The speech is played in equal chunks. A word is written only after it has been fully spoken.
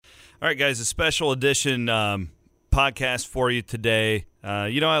All right, guys, a special edition podcast for you today. I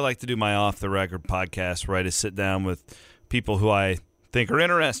like to do my off-the-record podcast where I just sit down with people who I think are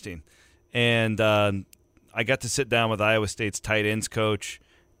interesting. And I got to sit down with Iowa State's tight ends coach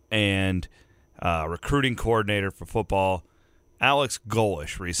and recruiting coordinator for football, Alex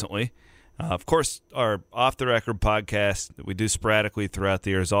Golesh, recently. Of course, our off-the-record podcast that we do sporadically throughout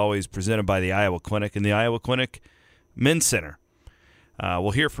the year is always presented by the Iowa Clinic and the Iowa Clinic Men's Center.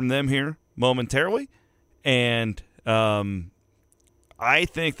 We'll hear from them here momentarily, and I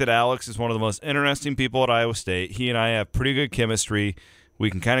think that Alex is one of the most interesting people at Iowa State. He and I have pretty good chemistry.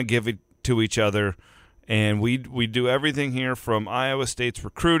 We can kind of give it to each other, and we do everything here from Iowa State's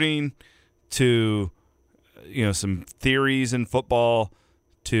recruiting to some theories in football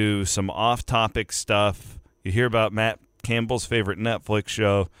to some off-topic stuff. You hear about Matt Campbell's favorite Netflix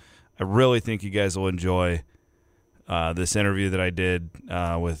show. I really think you guys will enjoy this interview that I did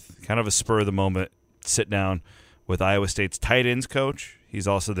with kind of a spur-of-the-moment sit-down with Iowa State's tight ends coach. He's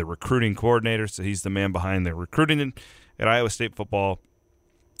also the recruiting coordinator, so he's the man behind the recruiting at Iowa State football.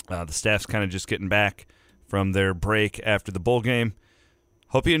 The staff's kind of just getting back from their break after the bowl game.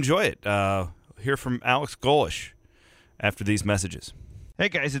 Hope you enjoy it. Hear from Alex Golesh after these messages. Hey,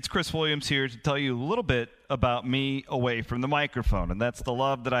 guys, it's Chris Williams here to tell you a little bit about me away from the microphone, and that's the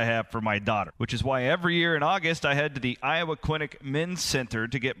love that I have for my daughter, which is why every year in August I head to the Iowa Clinic Men's Center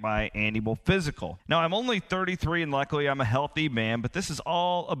to get my annual physical. Now, I'm only 33, and luckily I'm a healthy man, but this is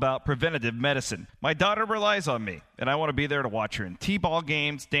all about preventative medicine. My daughter relies on me, and I want to be there to watch her in T-ball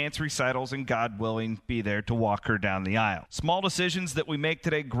games, dance recitals, and God willing, be there to walk her down the aisle. Small decisions that we make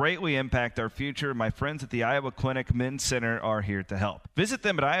today greatly impact our future. My friends at the Iowa Clinic Men's Center are here to help. Visit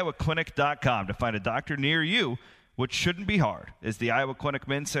them at iowaclinic.com to find a doctor near you, which shouldn't be hard, as the Iowa Clinic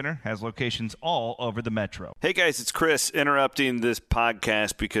Men's Center has locations all over the metro. Hey, guys, it's Chris interrupting this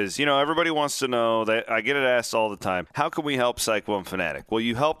podcast because, everybody wants to know that I get it asked all the time. How can we help Psych One Fanatic? Well,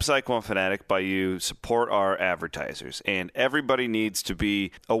 you help Psych One Fanatic by you support our advertisers, and everybody needs to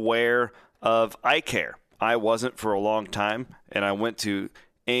be aware of eye care. I wasn't for a long time, and I went to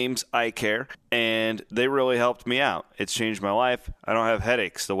Ames Eye Care, and they really helped me out. It's changed my life. I don't have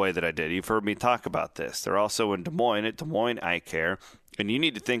headaches the way that I did. You've heard me talk about this. They're also in Des Moines at Des Moines Eye Care, and you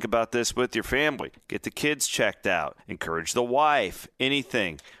need to think about this with your family. Get the kids checked out. Encourage the wife.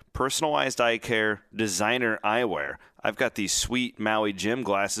 Anything. Personalized eye care, designer eyewear. I've got these sweet Maui gym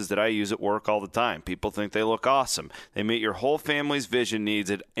glasses that I use at work all the time. People think they look awesome. They meet your whole family's vision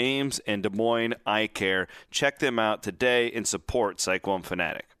needs at Ames and Des Moines Eye Care. Check them out today and support Psych One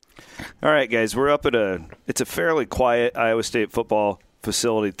Fanatic. All right, guys, we're up at it's a fairly quiet Iowa State football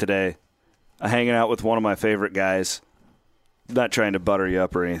facility today. I'm hanging out with one of my favorite guys. Not trying to butter you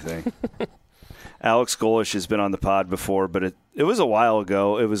up or anything. Alex Golesh has been on the pod before, but it was a while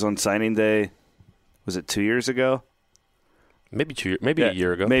ago. It was on signing day. Was it 2 years ago? Maybe a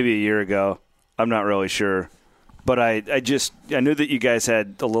year ago. Maybe a year ago. I'm not really sure. But I knew that you guys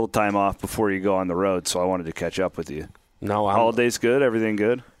had a little time off before you go on the road, so I wanted to catch up with you. No, Holidays good? Everything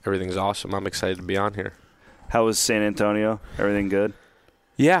good? Everything's awesome. I'm excited to be on here. How was San Antonio? Everything good?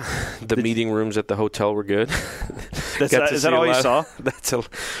 Yeah, the meeting rooms at the hotel were good. Is that all you saw?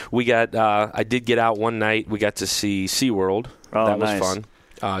 I did get out one night. We got to see SeaWorld. Oh, that nice. was fun.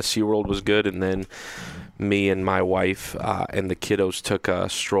 SeaWorld was good, and then me and my wife and the kiddos took a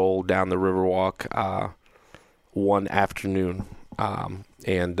stroll down the Riverwalk one afternoon,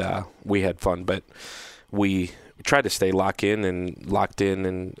 and we had fun. But we tried to stay locked in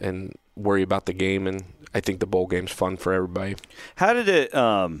and worry about the game, and I think the bowl game's fun for everybody. How did it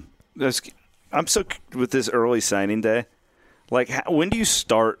I'm so with this early signing day. Like, when do you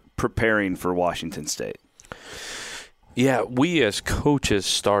start preparing for Washington State? Yeah, we as coaches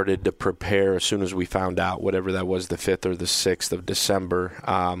started to prepare as soon as we found out, whatever that was, the 5th or the 6th of December.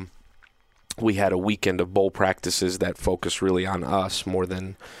 We had a weekend of bowl practices that focused really on us more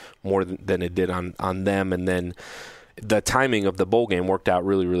than it did on them, and then the timing of the bowl game worked out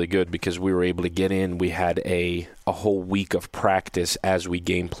really, really good because we were able to get in. We had a whole week of practice as we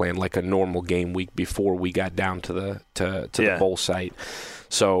game planned, like a normal game week before we got down to the bowl site.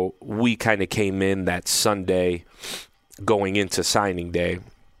 So we kind of came in that Sunday going into signing day,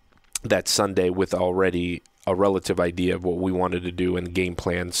 that Sunday with already a relative idea of what we wanted to do and game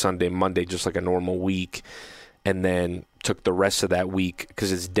plan Sunday, Monday, just like a normal week, and then took the rest of that week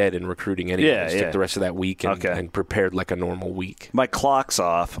because it's dead in recruiting anyway. Took the rest of that week and prepared like a normal week. My clock's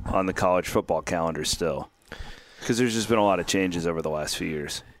off on the college football calendar still because there's just been a lot of changes over the last few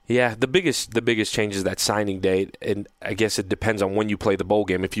years. Yeah, the biggest change is that signing date, and I guess it depends on when you play the bowl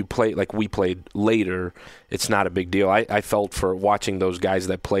game. If you play like we played later, it's not a big deal. I felt for watching those guys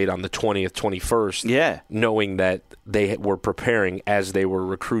that played on the 20th, 21st, knowing that they were preparing as they were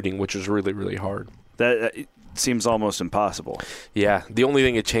recruiting, which was really, really hard. That seems almost impossible. Yeah, the only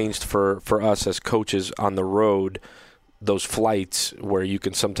thing it changed for us as coaches on the road, those flights where you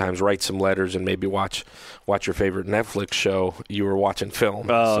can sometimes write some letters and maybe watch your favorite Netflix show, you were watching film.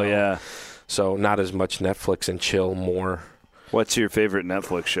 Oh, yeah. So not as much Netflix and chill, more. What's your favorite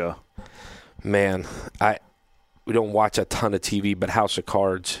Netflix show? Man, we don't watch a ton of TV, but House of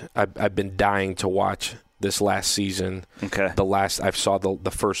Cards, I've been dying to watch this last season. Okay. I saw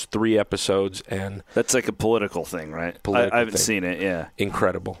the first 3 episodes, and that's like a political thing, right? I haven't seen it, yeah.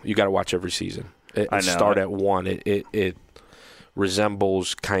 Incredible. You got to watch every season. I know. Start at 1. It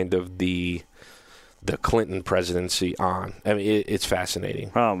resembles kind of the Clinton presidency on. I mean, it's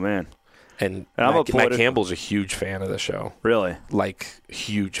fascinating. Oh, man. And Matt Campbell's a huge fan of the show. Really? Like,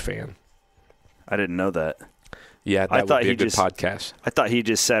 huge fan. I didn't know that. Yeah, that would be a good podcast. I thought he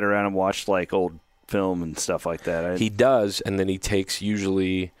just sat around and watched, like, old film and stuff like that. He does, and then he takes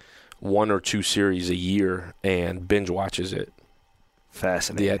usually 1 or 2 series a year and binge watches it.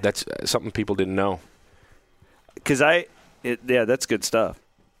 Fascinating. Yeah, that's something people didn't know. Because that's good stuff.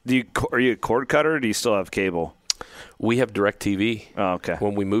 Are you a cord cutter, or do you still have cable? We have DirecTV. Oh, okay.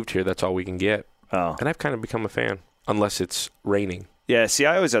 When we moved here, that's all we can get. Oh. And I've kind of become a fan, unless it's raining. Yeah, see,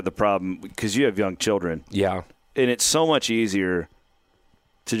 I always had the problem because you have young children. Yeah. And it's so much easier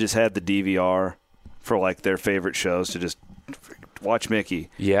to just have the DVR for, like, their favorite shows to just watch Mickey.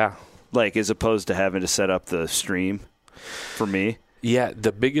 Yeah. Like, as opposed to having to set up the stream for me. Yeah,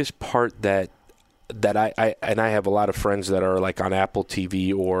 the biggest part that I have a lot of friends that are like on Apple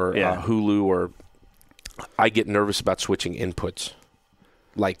TV or Hulu, or I get nervous about switching inputs.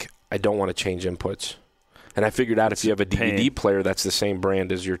 Like, I don't want to change inputs. And I figured out if you have a DVD player that's the same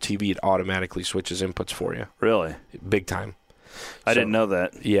brand as your TV, it automatically switches inputs for you. Really? Big time. I didn't know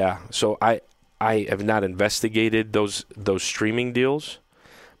that. Yeah. So I have not investigated those streaming deals,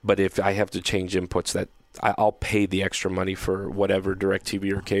 but if I have to change inputs, I'll pay the extra money for whatever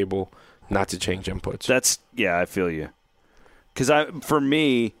DirecTV or cable not to change inputs. I feel you. Because for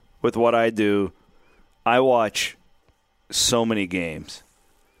me, with what I do, I watch so many games,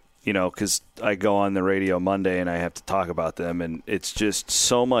 because I go on the radio Monday and I have to talk about them, and it's just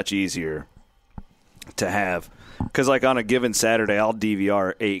so much easier to have. Because, like, on a given Saturday, I'll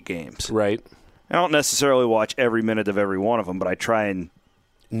DVR 8 games. Right. I don't necessarily watch every minute of every one of them, but I try and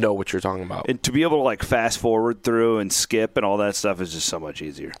know what you're talking about. And to be able to, like, fast forward through and skip and all that stuff is just so much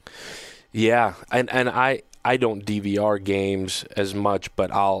easier. Yeah, and I don't DVR games as much,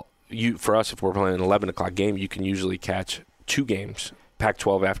 but for us, if we're playing an 11 o'clock game, you can usually catch 2 games.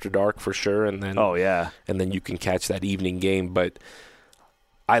 Pac-12 After Dark for sure, and then and then you can catch that evening game. But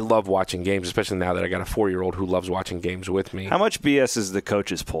I love watching games, especially now that I got a 4-year-old who loves watching games with me. How much BS is the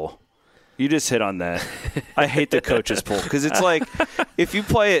coaches poll? You just hit on that. I hate the coaches poll because it's like if you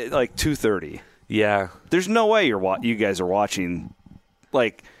play at like 2:30, there's no way you guys are watching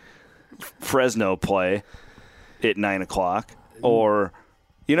like Fresno play at 9 o'clock, or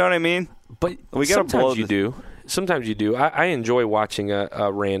you know what I mean. But we got sometimes you do. Sometimes you do. I enjoy watching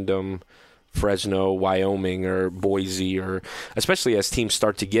a random Fresno, Wyoming, or Boise, or especially as teams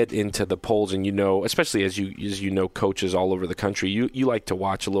start to get into the polls, and especially as you know coaches all over the country, you like to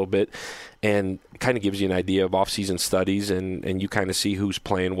watch a little bit, and kind of gives you an idea of off-season studies, and you kind of see who's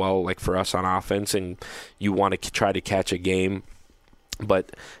playing well, like for us on offense, and you want to try to catch a game.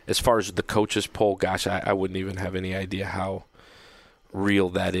 But as far as the coaches poll, gosh, I wouldn't even have any idea how real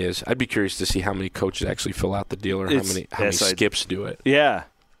that is. I'd be curious to see how many coaches actually fill out the deal, or how many skips do it. Yeah.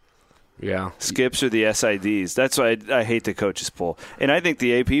 Yeah. Skips or the SIDs. That's why I hate the coaches poll. And I think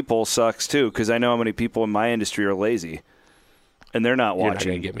the AP poll sucks too, because I know how many people in my industry are lazy. And they're not watching. You're not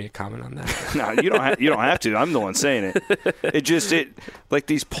going to get me a comment on that. No, you don't have to. I'm the one saying it. Like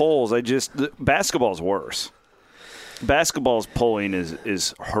these polls, basketball's worse. Basketball's polling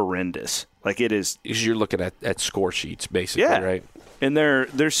is horrendous. Like it is. You're looking at score sheets, basically, right? And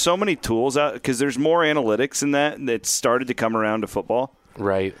there's so many tools out because there's more analytics in that started to come around to football.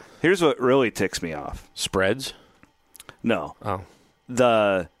 Right. Here's what really ticks me off. Spreads? No. Oh.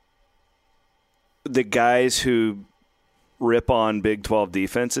 The guys who rip on Big 12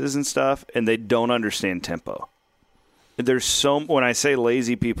 defenses and stuff, and they don't understand tempo. When I say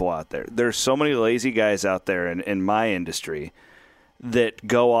lazy people out there, there's so many lazy guys out there in my industry that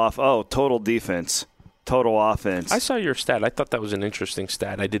go off, total defense, total offense. I saw your stat. I thought that was an interesting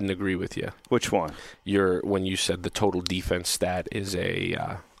stat. I didn't agree with you. Which one? When you said the total defense stat is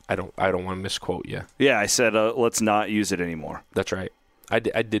a I don't want to misquote you. Yeah, I said let's not use it anymore. That's right. I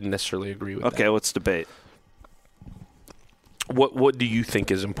didn't necessarily agree with that. Okay, let's debate. What do you think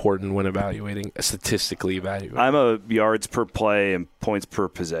is important when statistically evaluating? I'm a yards per play and points per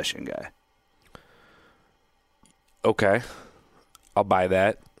possession guy. Okay, I'll buy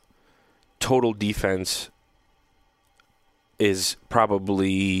that. Total defense is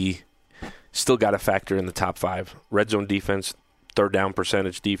probably still got to factor in the top 5. Red zone defense, third down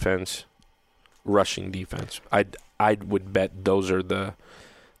percentage defense, rushing defense. I would bet those are the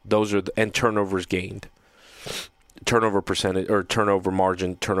and turnovers gained. Turnover percentage or turnover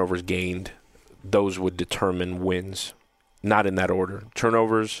margin, turnovers gained, those would determine wins. Not in that order.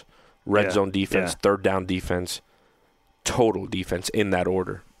 Turnovers, red zone defense, third down defense, total defense in that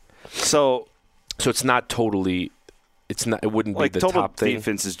order. So it's not totally it wouldn't be the top thing. Total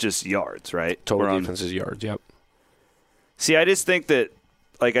defense is just yards, right? Total defense is yards, yep. See, I just think that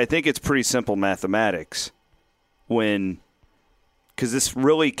I think it's pretty simple mathematics because this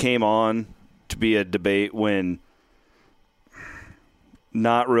really came on to be a debate when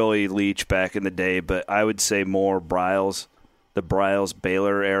not really Leach back in the day, but I would say more Briles, the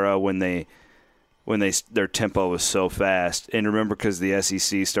Briles-Baylor era when their tempo was so fast. And remember, because the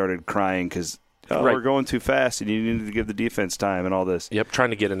SEC started crying because we're going too fast and you needed to give the defense time and all this. Yep, trying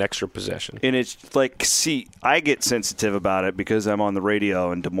to get an extra possession. And it's I get sensitive about it because I'm on the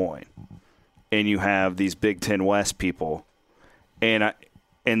radio in Des Moines, and you have these Big Ten West people, and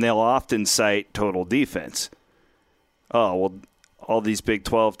they'll often cite total defense. Oh, well, all these Big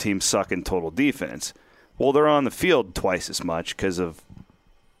 12 teams suck in total defense. Well, they're on the field twice as much because of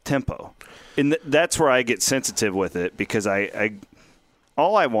tempo. And that's where I get sensitive with it because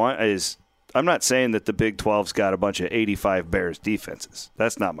all I want is – I'm not saying that the Big 12's got a bunch of 85 Bears defenses.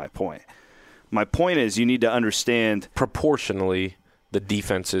 That's not my point. My point is you need to understand – proportionally, the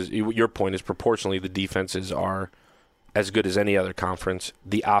defenses – your point is proportionally the defenses are as good as any other conference.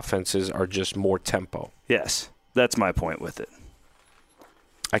 The offenses are just more tempo. Yes, that's my point with it.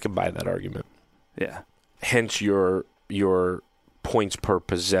 I can buy that argument. Yeah. Hence, your points per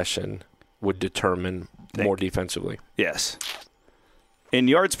possession would determine more defensively. Yes. And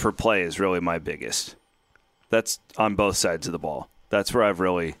yards per play is really my biggest. That's on both sides of the ball. That's where I've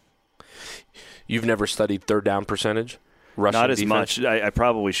really... You've never studied third down percentage? Rushing Not as defense? much. I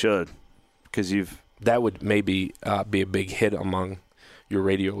probably should because That would maybe be a big hit among your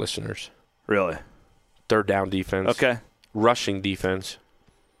radio listeners. Really? Third down defense. Okay. Rushing defense.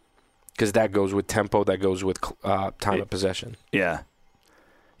 Because that goes with tempo, that goes with time of possession. Yeah.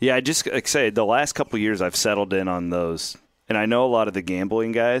 Yeah, I just say the last couple of years I've settled in on those. And I know a lot of the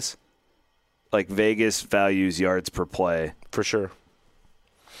gambling guys, like Vegas values yards per play. For sure.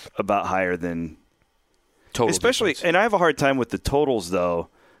 About higher than total especially defense. And I have a hard time with the totals, though.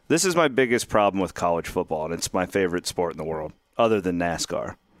 This is my biggest problem with college football, and it's my favorite sport in the world, other than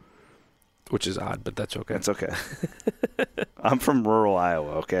NASCAR. Which is odd, but that's okay. That's okay. I'm from rural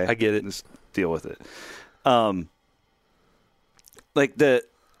Iowa, okay? I get it. Just deal with it. I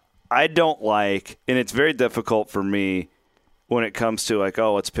don't like, and it's very difficult for me when it comes to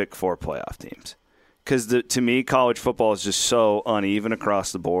let's pick 4 playoff teams. Because to me, college football is just so uneven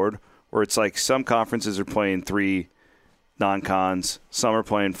across the board, where it's like some conferences are playing 3 non-cons, some are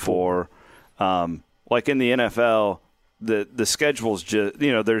playing 4. Like in the NFL, the schedule's just,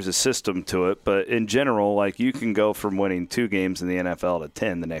 there's a system to it, but in general, you can go from winning 2 games in the NFL to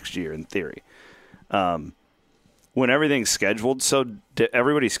 10 the next year in theory. When everything's scheduled,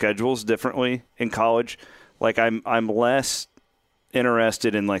 everybody schedules differently in college. I'm less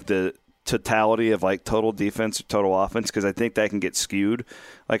interested in the totality of total defense or total offense because I think that can get skewed.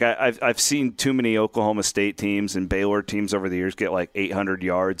 I've seen too many Oklahoma State teams and Baylor teams over the years get 800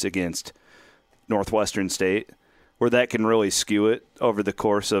 yards against Northwestern State, where that can really skew it over the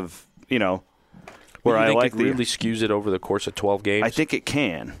course of where I think it really skews it over the course of 12 games. I think it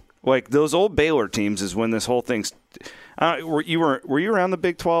can. Those old Baylor teams is when this whole thing's. Were you around the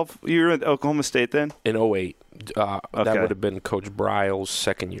Big 12? You were at Oklahoma State then? In 2008. Okay. That would have been Coach Briles'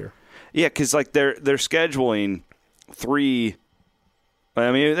 second year. Yeah, because they're scheduling 3.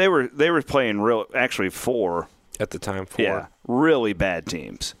 I mean, they were playing actually 4 at the time. 4. Yeah, really bad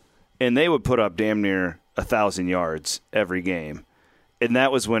teams, and they would put up damn near 1,000 yards every game, and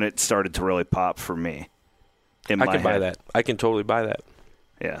that was when it started to really pop for me. I can buy that. I can totally buy that.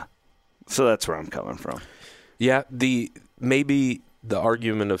 Yeah, so that's where I'm coming from. Yeah, maybe the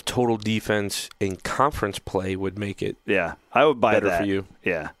argument of total defense in conference play would make it. Yeah, I would buy better that for you.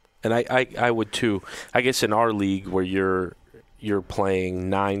 Yeah, and I would too. I guess in our league where you're playing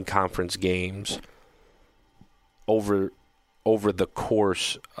 9 conference games over over the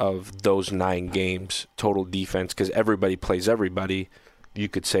course of those 9 games, total defense, because everybody plays everybody, you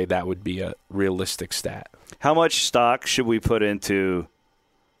could say that would be a realistic stat. How much stock should we put into,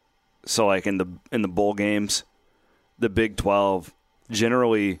 so like in the bowl games, the Big 12,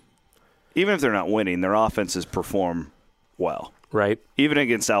 generally, even if they're not winning, their offenses perform well. Right. Even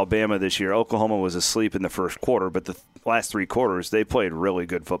against Alabama this year, Oklahoma was asleep in the first quarter, but the last 3 quarters, they played really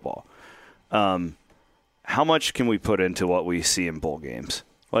good football. How much can we put into what we see in bowl games?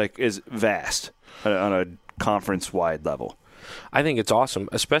 Like, is vast on a conference-wide level. I think it's awesome,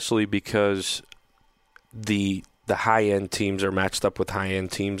 especially because the high-end teams are matched up with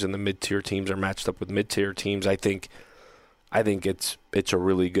high-end teams and the mid-tier teams are matched up with mid-tier teams. I think it's a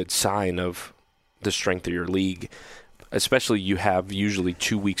really good sign of the strength of your league. Especially you have usually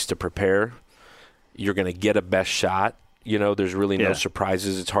 2 weeks to prepare. You're going to get a best shot. You know, there's really no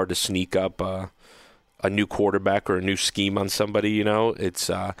surprises. It's hard to sneak up a new quarterback or a new scheme on somebody, you know. It's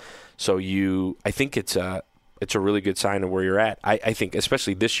I think it's a really good sign of where you're at. I think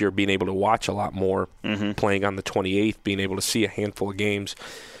especially this year being able to watch a lot more, playing on the 28th, being able to see a handful of games,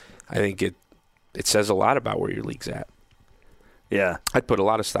 I think it says a lot about where your league's at. Yeah. I'd put a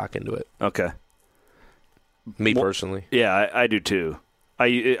lot of stock into it. Okay. Me personally. Yeah, I do too.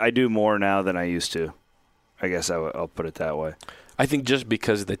 I do more now than I used to. I guess I'll put it that way. I think just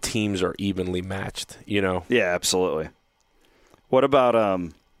because the teams are evenly matched, you know. Yeah, absolutely. What about I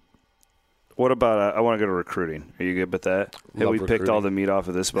want to go to recruiting. Are you good with that? Have we picked all the meat off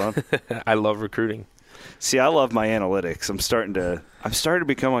of this bone? I love recruiting. See, I love my analytics. I'm starting to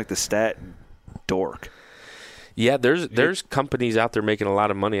become like the stat dork. Yeah, there's companies out there making a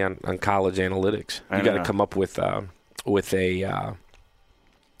lot of money on college analytics. You got to come up with a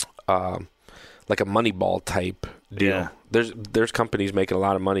like a Moneyball type deal. Yeah. There's companies making a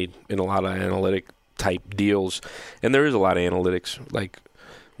lot of money in a lot of analytic type deals, and there is a lot of analytics. Like,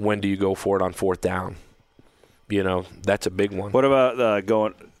 when do you go for it on 4th down? You know, that's a big one. What about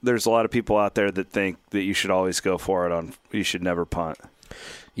going? There's a lot of people out there that think that you should always go for it you should never punt.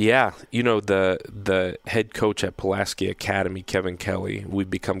 Yeah, you know, the head coach at Pulaski Academy, Kevin Kelly, we've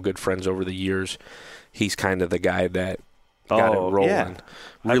become good friends over the years. He's kind of the guy that got it rolling. Yeah.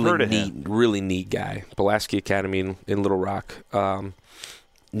 Really neat guy. Pulaski Academy in Little Rock.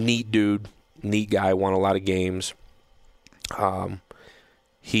 Neat dude, neat guy, won a lot of games.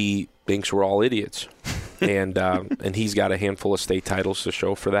 He thinks we're all idiots. And he's got a handful of state titles to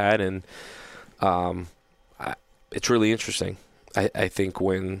show for that. And it's really interesting. I think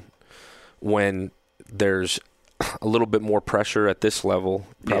when there's a little bit more pressure at this level,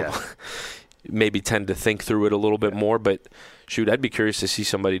 maybe tend to think through it a little bit more. But, shoot, I'd be curious to see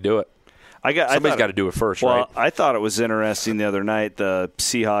somebody do it. Somebody's got to do it first, right? Well, I thought it was interesting the other night, the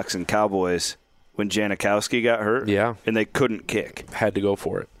Seahawks and Cowboys, when Janikowski got hurt. Yeah. And they couldn't kick. Had to go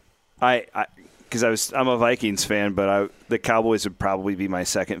for it. Because I'm a Vikings fan, but the Cowboys would probably be my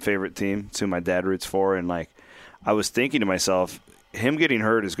second favorite team. It's who my dad roots for. And, I was thinking to myself, him getting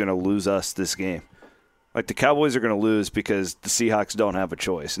hurt is going to lose us this game. Like, the Cowboys are going to lose because the Seahawks don't have a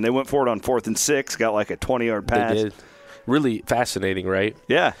choice. And they went for it on 4th and 6, got like a 20-yard pass. They did. Really fascinating, right?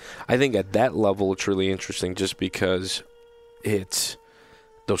 Yeah. I think at that level it's really interesting just because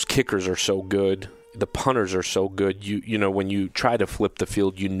those kickers are so good. The punters are so good. You know, when you try to flip the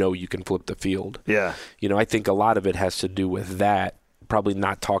field, you know you can flip the field. Yeah. You know, I think a lot of it has to do with that. Probably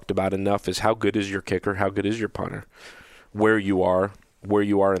not talked about enough is how good is your kicker, how good is your punter, where you are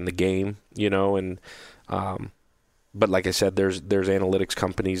in the game, you know, and but like I said, there's analytics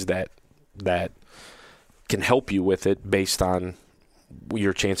companies that can help you with it based on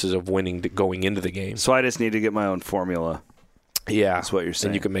your chances of winning going into the game. So I just need to get my own formula. Yeah. That's what you're saying.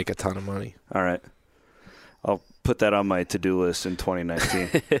 And you can make a ton of money. All right. I'll put that on my to-do list in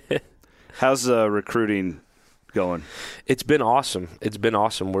 2019. How's recruiting going? It's been awesome.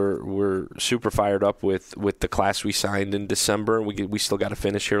 We're super fired up with the class we signed in December. We still got to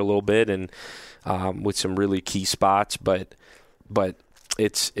finish here a little bit and with some really key spots, but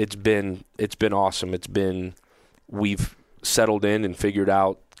it's been awesome. We've settled in and figured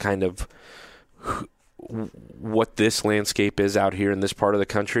out kind of what this landscape is out here in this part of the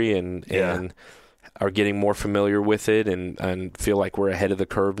country and are getting more familiar with it and feel like we're ahead of the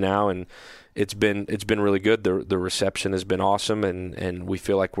curve now, and it's been really good. The reception has been awesome, and we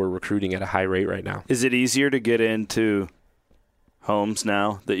feel like we're recruiting at a high rate right now. Is it easier to get into homes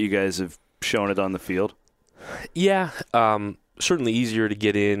now that you guys have shown it on the field? Yeah, certainly easier to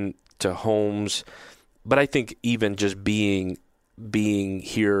get into homes, but I think even just being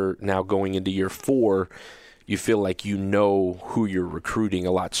here now going into year 4, you feel like you know who you're recruiting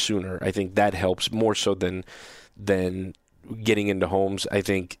a lot sooner. I think that helps more so than getting into homes. I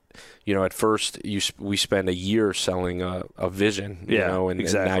think, at first we spend a year selling a vision,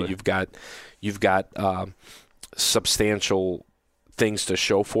 and now you've got substantial things to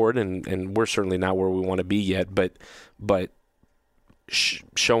show for it, and we're certainly not where we want to be yet, but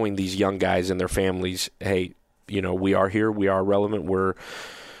showing these young guys and their families, hey, we are here, we are relevant, we're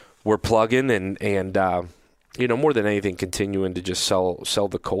plugging, and more than anything, continuing to just sell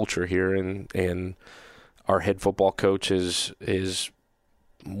the culture here, and our head football coach is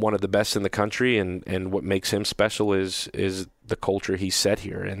one of the best in the country, and what makes him special is the culture he set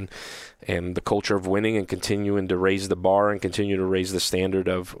here, and the culture of winning and continuing to raise the bar and continue to raise the standard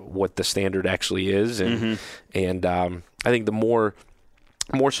of what the standard actually is, and I think the more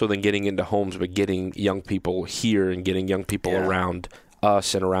so than getting into homes, but getting young people here and getting young people around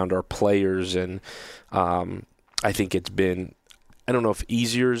us and around our players, and I think it's been, I don't know if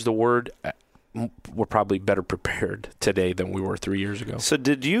easier is the word. We're probably better prepared today than we were 3 years ago. So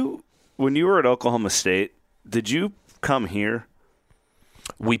when you were at Oklahoma State, did you come here?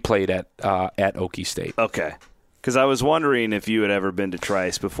 We played at Okie State. Okay. Because I was wondering if you had ever been to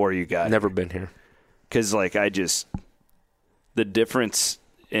Trice before you got Never been here. Because, the difference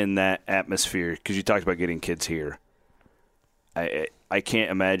in that atmosphere, because you talked about getting kids here, I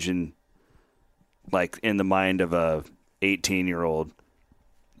can't imagine, in the mind of a 18-year-old,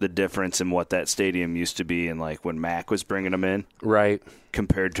 the difference in what that stadium used to be and when Mac was bringing them in, right,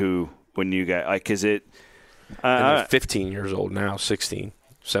 compared to when you got because it. They're 15 years old now, 16,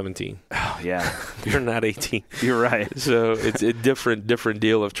 17. Oh yeah, you're not 18. You're right. So it's a different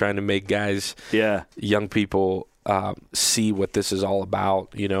deal of trying to make guys, young people, see what this is all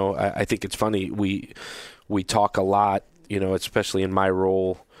about. I think it's funny. We talk a lot, especially in my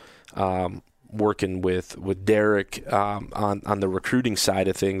role. Working with Derek on the recruiting side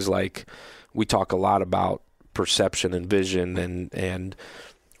of things, we talk a lot about perception and vision and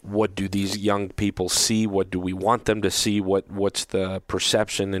what do these young people see, what do we want them to see, what's the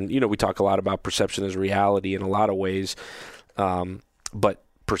perception, and we talk a lot about perception as reality in a lot of ways, but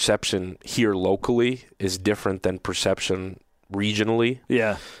perception here locally is different than perception regionally,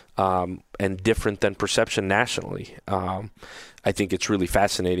 and different than perception nationally. I think it's really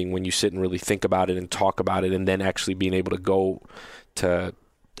fascinating when you sit and really think about it and talk about it, and then actually being able to go to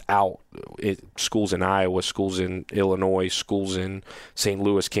schools in Iowa, schools in Illinois, schools in St.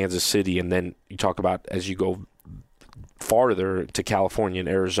 Louis, Kansas City, and then you talk about as you go farther to California and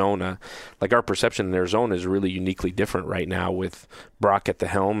Arizona, our perception in Arizona is really uniquely different right now with Brock at the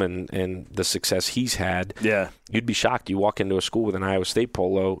helm and the success he's had. Yeah. You'd be shocked. You walk into a school with an Iowa State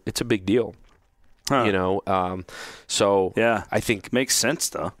polo, it's a big deal. Huh. So yeah, I think makes sense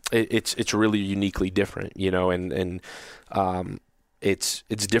though. It's really uniquely different, and it's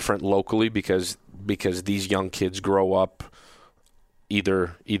different locally because these young kids grow up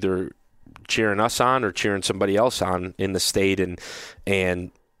either cheering us on or cheering somebody else on in the state,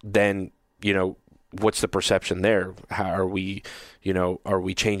 and then what's the perception there? How are we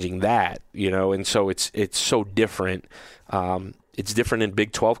changing that? And so it's so different. It's different in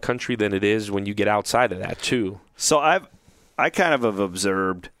Big 12 country than it is when you get outside of that too. So I kind of have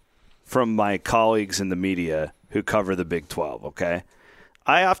observed from my colleagues in the media who cover the Big 12, okay?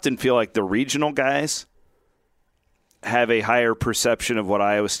 I often feel like the regional guys have a higher perception of what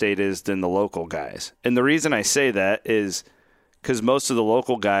Iowa State is than the local guys. And the reason I say that is because most of the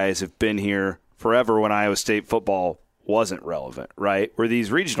local guys have been here forever when Iowa State football wasn't relevant, right? Where these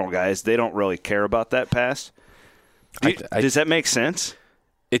regional guys, they don't really care about that past. Does that make sense?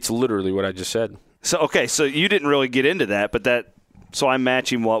 It's literally what I just said. So, okay, so you didn't really get into that, so I'm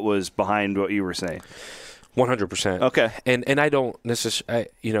matching what was behind what you were saying. 100%. Okay. And I don't necessarily,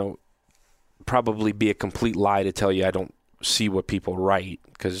 probably be a complete lie to tell you I don't see what people write,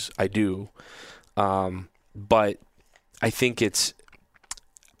 because I do. But I think it's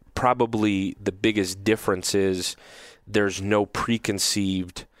probably the biggest difference is there's no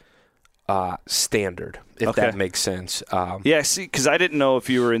preconceived standard, if that makes sense. Yeah, see, because I didn't know if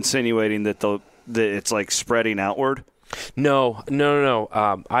you were insinuating that it's spreading outward. No.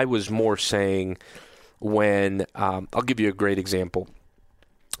 I was more saying when I'll give you a great example.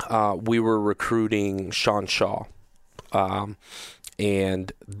 We were recruiting Sean Shaw,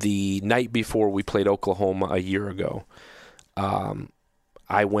 and the night before we played Oklahoma a year ago,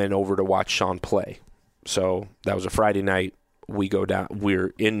 I went over to watch Sean play. So that was a Friday night. We go down.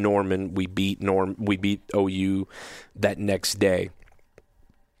 We're in Norman. We beat OU that next day.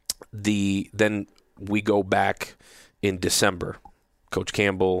 Then we go back in December. Coach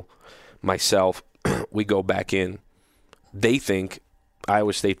Campbell, myself, we go back in. They think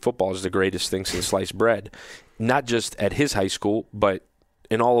Iowa State football is the greatest thing since sliced bread, not just at his high school, but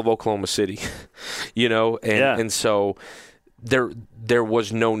in all of Oklahoma City, and so there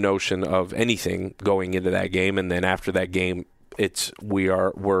was no notion of anything going into that game, and then after that game,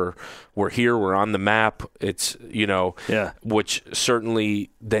 we're here, we're on the map. It's which certainly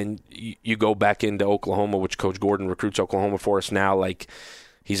then you go back into Oklahoma, which Coach Gordon recruits Oklahoma for us now. Like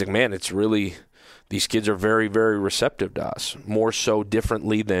he's like, man, it's really these kids are very, very receptive to us, more so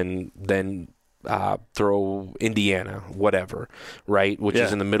differently than throw Indiana, whatever, right? Which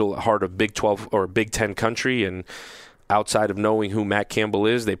is in the heart of Big 12 or Big 10 country, and outside of knowing who Matt Campbell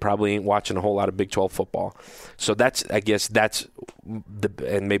is, they probably ain't watching a whole lot of Big 12 football. So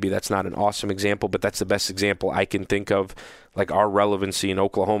and maybe that's not an awesome example, but that's the best example I can think of, like our relevancy in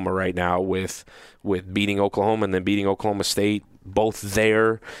Oklahoma right now with beating Oklahoma and then beating Oklahoma State, both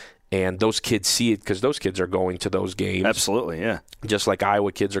there. And those kids see it because those kids are going to those games. Absolutely, yeah. Just like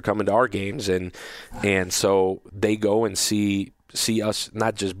Iowa kids are coming to our games. And so they go and see us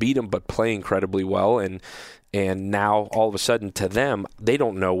not just beat them, but play incredibly well. And now, all of a sudden, to them, they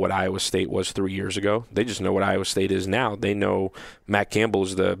don't know what Iowa State was 3 years ago. They just know what Iowa State is now. They know Matt Campbell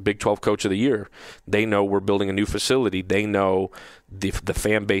is the Big 12 Coach of the Year. They know we're building a new facility. They know the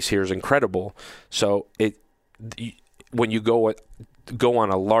fan base here is incredible. So when you go on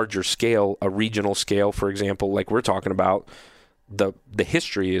a larger scale, a regional scale, for example, like we're talking about, the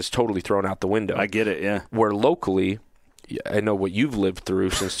history is totally thrown out the window. I get it, yeah. Where locally, I know what you've lived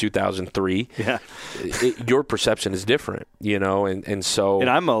through since 2003. Yeah. Your perception is different, and so. And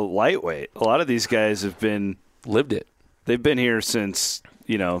I'm a lightweight. A lot of these guys have lived it. They've been here since,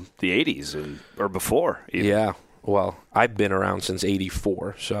 the 80s or before. Even. Yeah. Well, I've been around since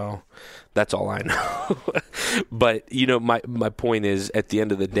 84, so that's all I know. But, my point is, at the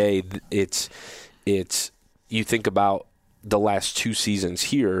end of the day, it's you think about the last 2 seasons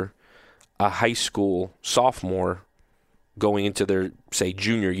here, a high school sophomore going into their, say,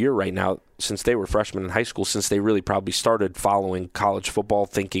 junior year right now, since they were freshmen in high school, since they really probably started following college football,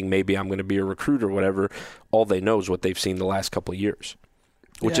 thinking maybe I'm going to be a recruit or whatever, all they know is what they've seen the last couple of years,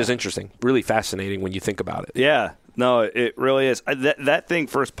 which is interesting, really fascinating when you think about it. Yeah, no, it really is. That thing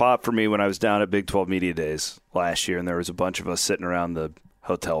first popped for me when I was down at Big 12 Media Days last year, and there was a bunch of us sitting around the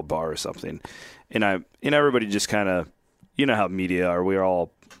hotel bar or something, and everybody just kind of, how media are, we are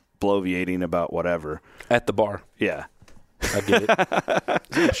all bloviating about whatever. At the bar. Yeah. I get it.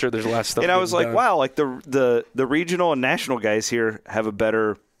 I'm sure there's a lot of stuff. And I was like, done. wow, like the regional and national guys here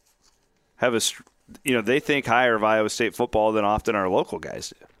they think higher of Iowa State football than often our local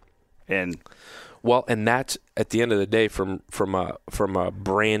guys do. And that's at the end of the day from a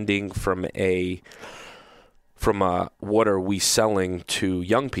branding, from a what are we selling to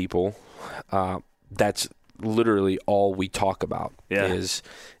young people? That's literally all we talk about. Yeah.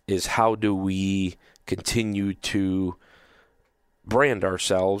 Is how do we continue to brand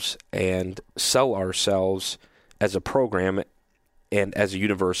ourselves and sell ourselves as a program and as a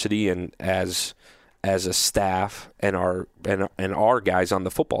university and as a staff and our guys on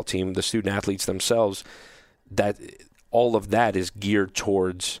the football team, the student athletes themselves, that all of that is geared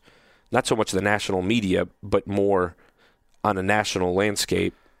towards not so much the national media, but more on a national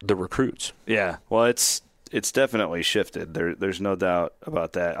landscape, the recruits. Yeah. Well, it's definitely shifted. There's no doubt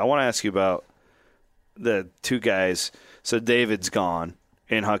about that. I want to ask you about the 2 guys. So David's gone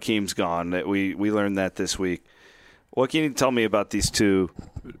and Hakeem's gone. We learned that this week. What can you tell me about these 2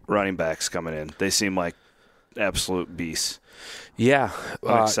 running backs coming in? They seem like absolute beasts. Yeah.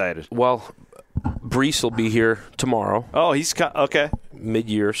 I'm excited. Well, Brees will be here tomorrow. Oh, he's okay.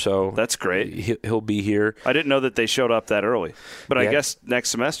 Mid-year, so that's great. He'll be here. I didn't know that they showed up that early. But I guess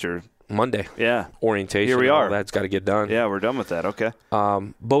next semester – Monday. Yeah. Orientation. Here we are. All that's got to get done. Yeah, we're done with that. Okay.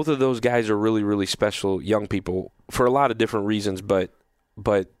 Both of those guys are really, really special young people for a lot of different reasons, but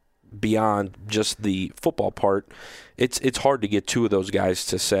beyond just the football part, it's hard to get 2 of those guys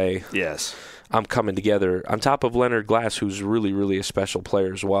to say, yes, I'm coming together. On top of Leonard Glass, who's really, really a special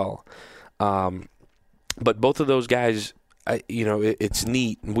player as well. But both of those guys, it's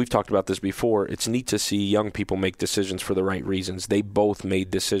neat, and we've talked about this before, it's neat to see young people make decisions for the right reasons. They both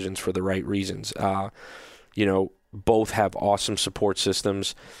made decisions for the right reasons. Both have awesome support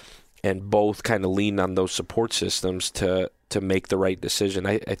systems, and both kind of lean on those support systems to make the right decision.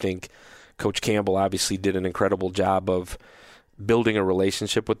 I think Coach Campbell obviously did an incredible job of building a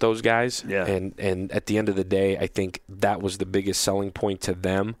relationship with those guys. Yeah. And at the end of the day, I think that was the biggest selling point to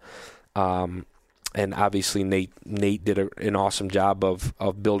them. And obviously Nate did an awesome job of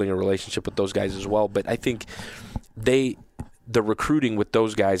building a relationship with those guys as well. But I think the recruiting with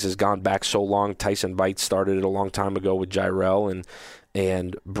those guys has gone back so long. Tyson Bites started it a long time ago with Jirel,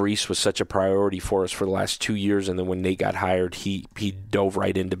 And Brees was such a priority for us for the last 2 years, and then when Nate got hired, he dove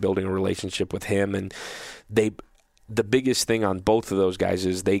right into building a relationship with him. And the biggest thing on both of those guys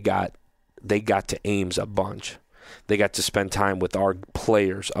is they got to Ames a bunch. They got to spend time with our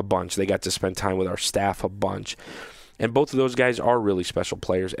players a bunch. They got to spend time with our staff a bunch. And both of those guys are really special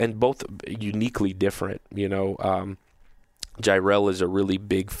players, and both uniquely different. You know, Jirel is a really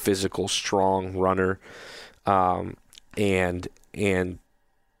big, physical, strong runner, and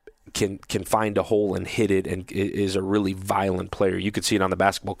can find a hole and hit it, and is a really violent player. You could see it on the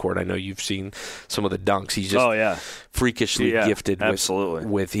basketball court. I know you've seen some of the dunks. He's just freakishly gifted. Absolutely.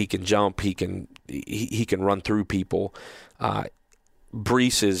 With he can jump, he can run through people.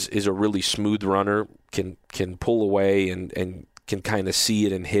 Brees is a really smooth runner, can pull away and can kind of see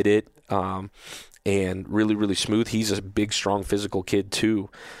it and hit it, and really, really smooth. He's a big, strong, physical kid too.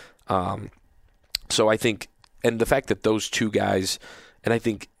 So I think, and the fact that those two guys, and I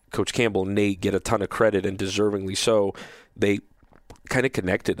think Coach Campbell and Nate get a ton of credit, and deservingly so, they kind of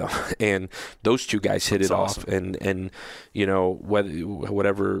connected, and those two guys hit it off. And you know,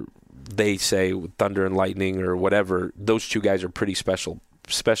 whatever they say, thunder and lightning or whatever, those two guys are pretty special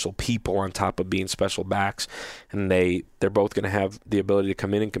people on top of being special backs, and they're both going to have the ability to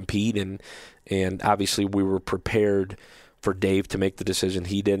come in and compete, and obviously we were prepared for Dave to make the decision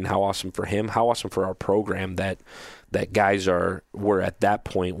he did, and how awesome for him, how awesome for our program that guys we're at that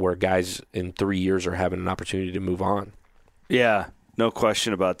point where guys in 3 years are having an opportunity to move on. Yeah, no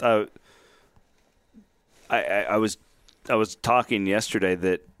question about that. I was talking yesterday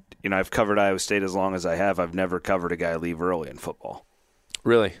that, you know, I've covered Iowa State as long as I have. I've never covered a guy leave early in football.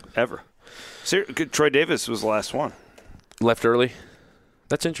 Really? Ever. Troy Davis was the last one. Left early?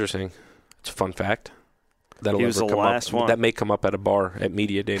 That's interesting. It's a fun fact. He was the last one. That may come up at a bar at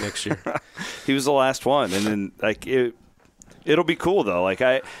Media Day next year. He was the last one. And then, like, it'll be cool, though. Like,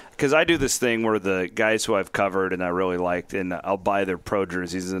 because I do this thing where the guys who I've covered and I really liked, and I'll buy their pro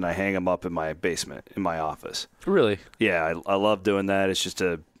jerseys and I hang them up in my basement, in my office. Really? Yeah, I love doing that. It's just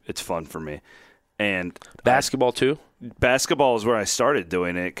it's fun for me. And basketball too? Basketball is where I started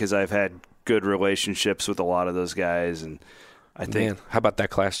doing it because I've had good relationships with a lot of those guys, and I think. Man, how about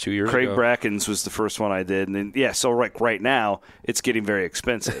that class 2 years Craig ago? Brackens was the first one I did, and then, so right now it's getting very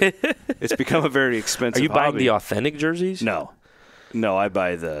expensive. It's become a very expensive. Are you buying hobby. the authentic jerseys? No, I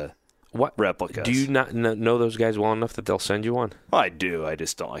buy the replicas. Do you not know those guys well enough that they'll send you one? Well, I do. I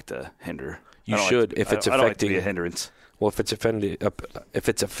just don't like to hinder. You should, if it's affecting. I don't like to be a hindrance. Well, if it's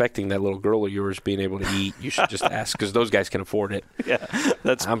affecting that little girl of yours being able to eat, you should just ask, because those guys can afford it. Yeah,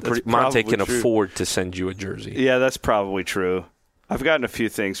 Monte can true. afford to send you a jersey. Yeah, that's probably true. I've gotten a few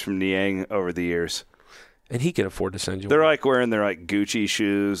things from Niang over the years, and he can afford to send you. They're one. like wearing their Gucci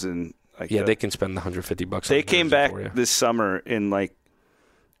shoes and they can spend the $150. They came back this summer in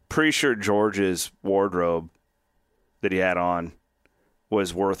pretty sure George's wardrobe that he had on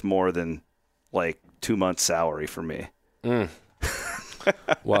was worth more than 2 months' salary for me.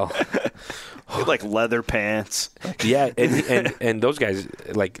 Well, like leather pants. Yeah, and those guys,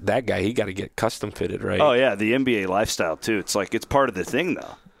 like that guy, he got to get custom fitted, right? Oh yeah, the NBA lifestyle too. It's it's part of the thing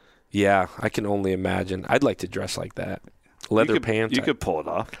though. Yeah, I can only imagine. I'd like to dress like that. Leather pants. You could pull it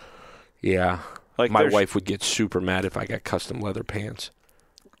off. Yeah, my wife would get super mad if I got custom leather pants.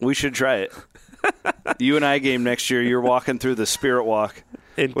 We should try it. You and I game next year. You're walking through the Spirit Walk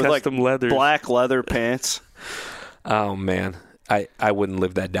in with custom leather, black leather pants. Oh man, I wouldn't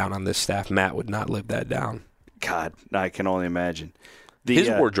live that down on this staff. Matt would not live that down. God, I can only imagine. His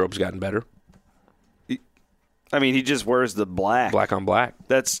wardrobe's gotten better. I mean, he just wears the black on black.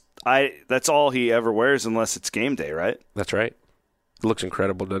 That's all he ever wears unless it's game day, right? That's right. It looks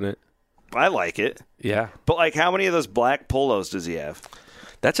incredible, doesn't it? I like it. Yeah. But how many of those black polos does he have?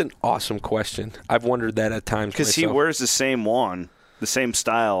 That's an awesome question. I've wondered that at times. Because he wears the same one, the same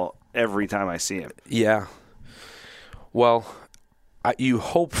style every time I see him. Yeah. Well, you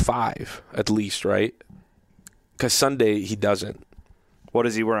hope 5 at least, right? Because Sunday he doesn't. What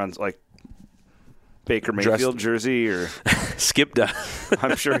does he wear on, Baker Mayfield jersey or Skip does?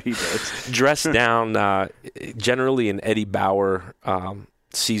 I'm sure he does. Dressed down, generally an Eddie Bauer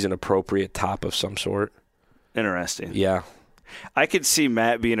season appropriate top of some sort. Interesting. Yeah. I could see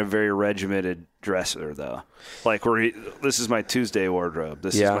Matt being a very regimented dresser, though. This is my Tuesday wardrobe.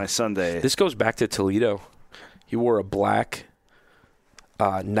 This is my Sunday. This goes back to Toledo. He wore a black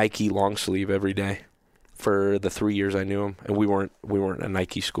Nike long sleeve every day for the 3 years I knew him, and we weren't a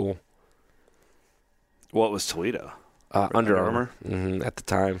Nike school. What was Toledo? Under Armour at the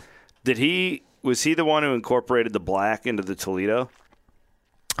time. Was he the one who incorporated the black into the Toledo?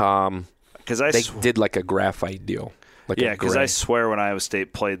 Because they did a graphite deal. Yeah, because I swear when Iowa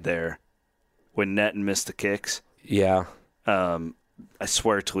State played there, when Netton missed the kicks, yeah, I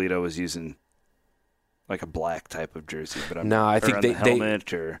swear Toledo was using like a black type of jersey. But I think I don't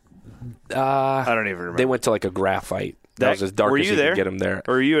even remember. They went to like a graphite. That was as dark as you could get them there.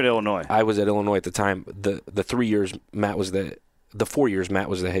 Or were you at Illinois? I was at Illinois at the time. The 3 years Matt was the 4 years Matt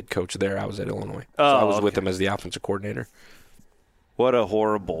was the head coach there. I was at Illinois. So I was with him as the offensive coordinator. What a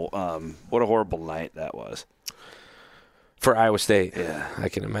horrible night that was for Iowa State. Yeah, I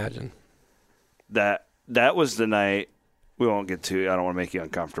can imagine. That was the night. We won't get to. I don't want to make you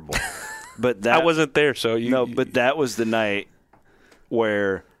uncomfortable. But I wasn't there, so but that was the night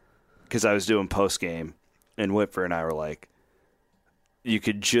where, because I was doing post game, and Whitfer and I were like, you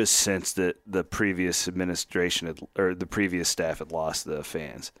could just sense that the previous administration or the previous staff had lost the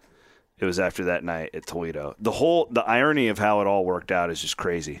fans. It was after that night at Toledo. The irony of how it all worked out is just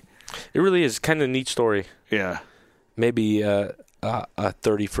crazy. It really is kind of a neat story. Yeah. Maybe a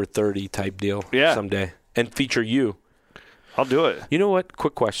 30 for 30 type deal someday. And feature you. I'll do it. You know what?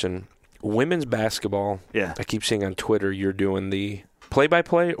 Quick question. Women's basketball, yeah. I keep seeing on Twitter you're doing the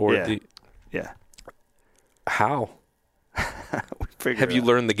play-by-play or the... Yeah. How? Have you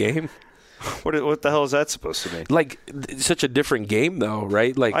learned the game? What the hell is that supposed to mean? Like, it's such a different game, though,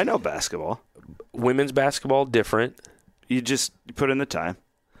 right? Like, I know basketball. Women's basketball, different. You just put in the time.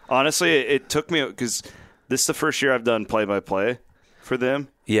 Honestly, it took me, because this is the first year I've done play-by-play for them.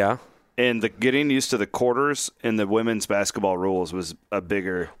 Yeah. And getting used to the quarters and the women's basketball rules was a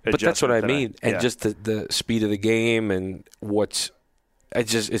bigger adjustment. But that's what I mean. And just the speed of the game and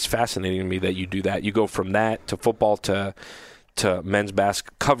it's fascinating to me that you do that. You go from that to football to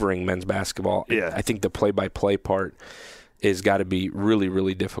covering men's basketball. Yeah. I think the play-by-play part is got to be really,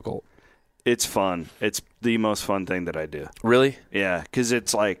 really difficult. It's fun. It's the most fun thing that I do. Really? Yeah, because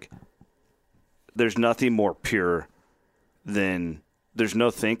it's like there's nothing more pure than there's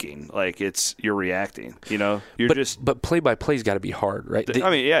no thinking. Like you're reacting. You know, But play-by-play's got to be hard, right?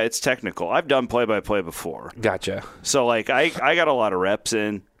 It's technical. I've done play-by-play before. Gotcha. So like I got a lot of reps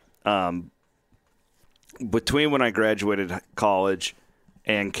in. Between when I graduated college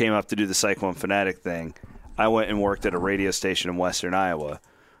and came up to do the Cyclone Fanatic thing, I went and worked at a radio station in Western Iowa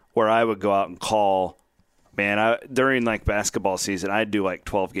where I would go out and call. Man, during like basketball season, I'd do like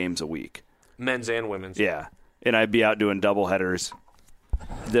 12 games a week. Men's and women's. Yeah. And I'd be out doing doubleheaders.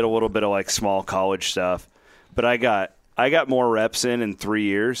 Did a little bit of like small college stuff. But I got more reps in 3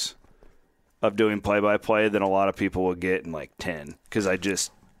 years of doing play-by-play than a lot of people will get in like 10 because that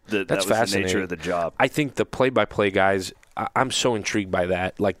was the nature of the job. I think the play-by-play guys, I'm so intrigued by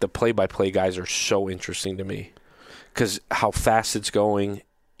that. Like the play-by-play guys are so interesting to me because how fast it's going.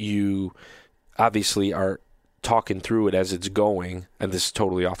 You obviously are talking through it as it's going, and this is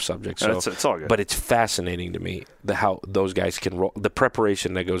totally off subject. So it's all good. But it's fascinating to me how those guys can roll. The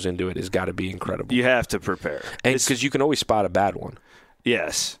preparation that goes into it has got to be incredible. You have to prepare. And because you can always spot a bad one.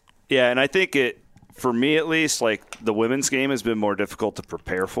 Yes. Yeah, and I think for me at least, like the women's game has been more difficult to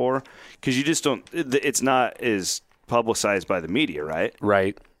prepare for because you just don't – it's not as publicized by the media, right?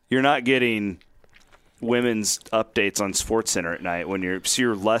 Right. You're not getting women's updates on SportsCenter at night so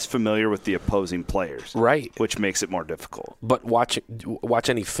you're less familiar with the opposing players. Right. Which makes it more difficult. But watch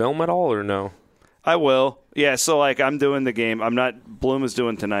any film at all or no? I will. Yeah, so like I'm doing the game. Bloom is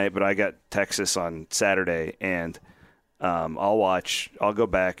doing tonight, but I got Texas on Saturday, and I'll go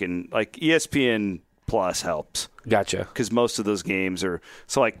back and like ESPN Plus helps. Gotcha. Because most of those games are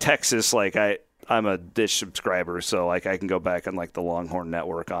so like Texas. Like I'm a Dish subscriber, so like I can go back on like the Longhorn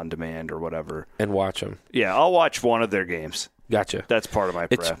Network on demand or whatever and watch them. Yeah, I'll watch one of their games. Gotcha. That's part of my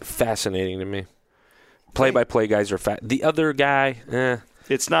prep. It's fascinating to me. Play-by-play guys are The other guy,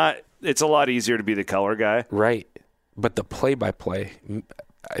 It's not. It's a lot easier to be the color guy, right? But the play-by-play,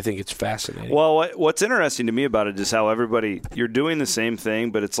 I think it's fascinating. Well, what's interesting to me about it is how you're doing the same thing,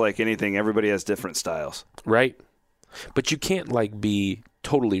 but it's like anything. Everybody has different styles. Right. But you can't, like, be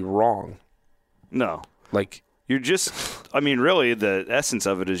totally wrong. No. Like, you're just, really, the essence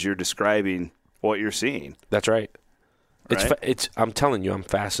of it is you're describing what you're seeing. That's right. Right? I'm telling you, I'm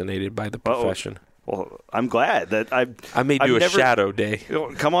fascinated by the profession. Well, I'm glad that I may do a shadow day.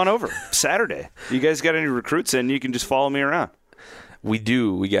 Come on over. Saturday. You guys got any recruits in? You can just follow me around. We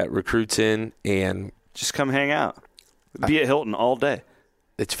do. We got recruits in, and just come hang out. Be at Hilton all day.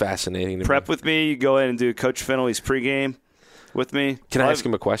 It's fascinating to Prep with me. You go in and do Coach Finley's pregame with me. Can I ask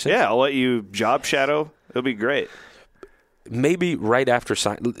him a question? Yeah, I'll let you job shadow. It'll be great. Maybe right after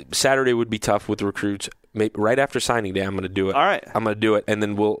Saturday would be tough with recruits. Maybe right after signing day, I'm going to do it. All right. I'm going to do it, and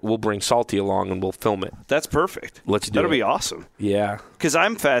then we'll bring Salty along, and we'll film it. That's perfect. Let's do it. That'll be awesome. Yeah. Because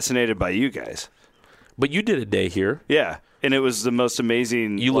I'm fascinated by you guys. But you did a day here. Yeah, and it was the most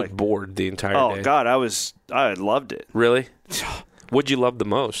amazing. You looked bored the entire day. Oh God, I loved it. Really? What'd you love the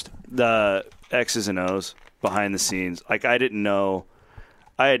most? The X's and O's behind the scenes. Like I didn't know,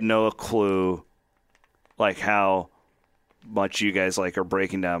 I had no clue, like how much you guys like are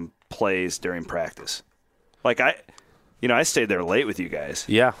breaking down plays during practice. Like I stayed there late with you guys.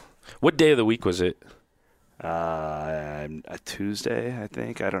 Yeah. What day of the week was it? A Tuesday, I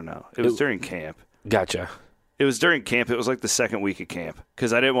think. I don't know. It was during camp. Gotcha. It was during camp. It was like the second week of camp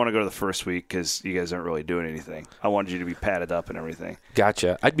because I didn't want to go to the first week because you guys aren't really doing anything. I wanted you to be padded up and everything.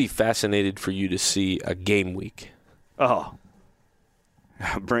 Gotcha. I'd be fascinated for you to see a game week. Oh,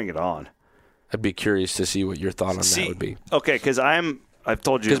 bring it on. I'd be curious to see what your thought on that would be. Okay, because I've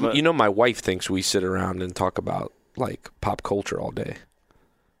told you. Because, my wife thinks we sit around and talk about, like, pop culture all day.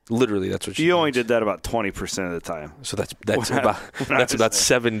 Literally, that's what she You only did that about 20% of the time. So that's about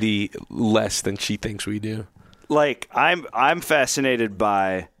 70 less than she thinks we do. Like, I'm fascinated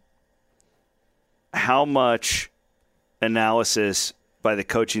by how much analysis by the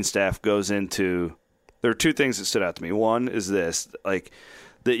coaching staff goes into. There are two things that stood out to me. One is this, like,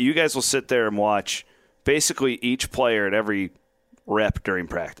 that you guys will sit there and watch basically each player at every rep during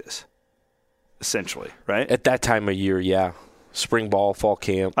practice, essentially, right? At that time of year, yeah. Spring ball, fall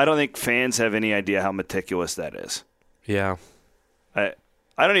camp. I don't think fans have any idea how meticulous that is. Yeah.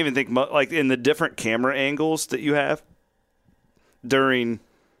 I don't even think, like, in the different camera angles that you have during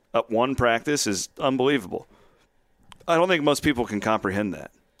one practice is unbelievable. I don't think most people can comprehend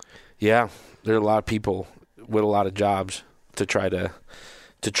that. Yeah. There are a lot of people with a lot of jobs to try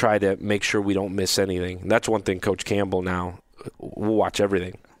to make sure we don't miss anything. And that's one thing Coach Campbell now, we'll watch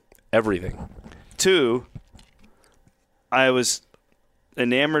everything. Everything. Two, I was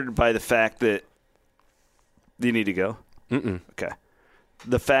enamored by the fact that – do you need to go? Mm-mm. Okay.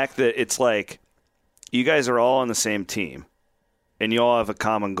 The fact that it's like you guys are all on the same team and you all have a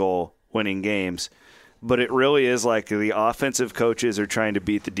common goal, winning games, but it really is like the offensive coaches are trying to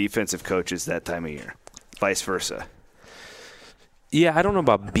beat the defensive coaches that time of year, vice versa. Yeah, I don't know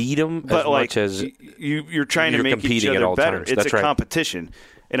about beat them as much as you're trying to make each other better. Times. It's That's a competition,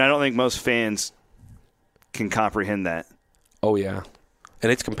 and I don't think most fans can comprehend that. Oh, yeah.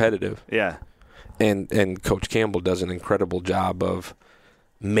 And it's competitive. Yeah. And Coach Campbell does an incredible job of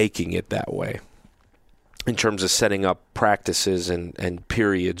making it that way in terms of setting up practices and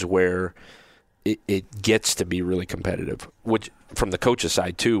periods where it gets to be really competitive, which from the coach's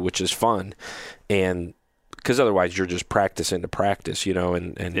side too, which is fun. And because otherwise you're just practicing to practice,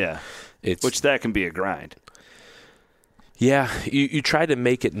 and yeah, which that can be a grind. Yeah, you try to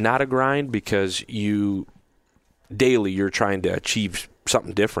make it not a grind because daily you're trying to achieve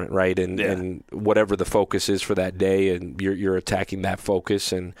something different, right? And whatever the focus is for that day, and you're attacking that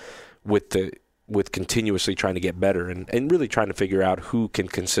focus, and with continuously trying to get better, and really trying to figure out who can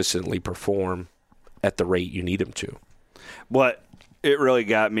consistently perform at the rate you need them to. What it really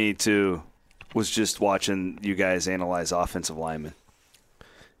got me to was just watching you guys analyze offensive linemen.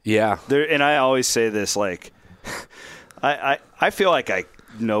 Yeah, and I always say this, like, I feel like I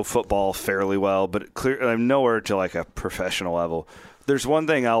know football fairly well, but I'm nowhere to like a professional level. There's one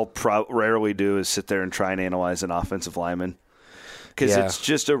thing I'll rarely do is sit there and try and analyze an offensive lineman because it's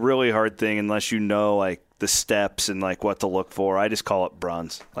just a really hard thing unless you know like the steps and like what to look for. I just call it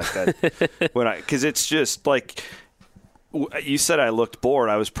bruns like that because it's just like you said I looked bored.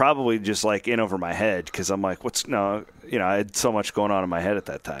 I was probably just like in over my head because I'm like, I had so much going on in my head at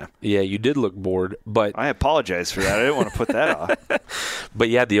that time. Yeah, you did look bored, but I apologize for that. I didn't want to put that off. But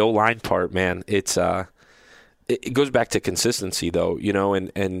yeah, the O-line part, man, it goes back to consistency though,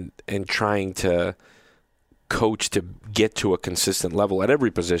 and trying to coach to get to a consistent level at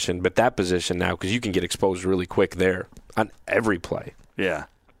every position, but that position now, because you can get exposed really quick there on every play. Yeah.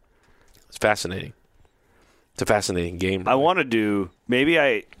 It's fascinating. It's a fascinating game. Really. I want to do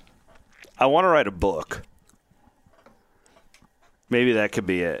I want to write a book. Maybe that could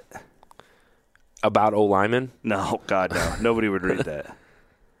be it. About O-linemen? No, God, no. Nobody would read that.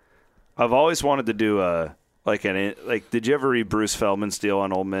 I've always wanted to do did you ever read Bruce Feldman's deal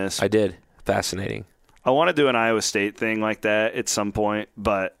on Ole Miss? I did. Fascinating. I want to do an Iowa State thing like that at some point,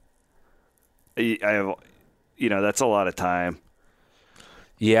 but I have, that's a lot of time.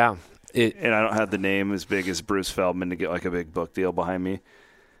 Yeah. And I don't have the name as big as Bruce Feldman to get like a big book deal behind me.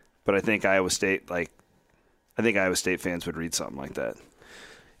 But I think Iowa State fans would read something like that.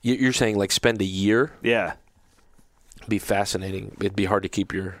 You're saying like spend a year? Yeah. It'd be fascinating. It'd be hard to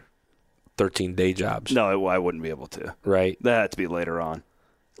keep your 13 day jobs. No, I wouldn't be able to. Right. That had to be later on.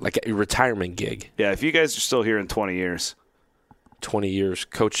 Like a retirement gig. Yeah, if you guys are still here in 20 years, 20 years.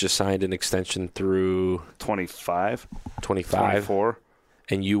 Coach just signed an extension through 25, 24,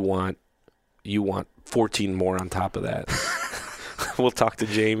 and you want 14 more on top of that. We'll talk to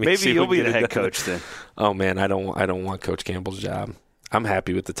Jamie. Maybe you'll be the head coach then. Oh man, I don't want Coach Campbell's job. I'm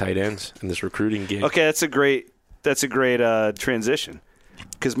happy with the tight ends in this recruiting gig. Okay, that's a great transition,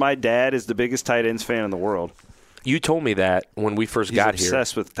 because my dad is the biggest tight ends fan in the world. You told me that when we first got here. He's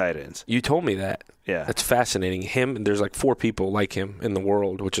obsessed with tight ends. You told me that. Yeah. That's fascinating. There's like 4 people like him in the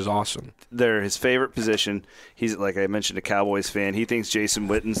world, which is awesome. They're his favorite position. He's, like I mentioned, a Cowboys fan. He thinks Jason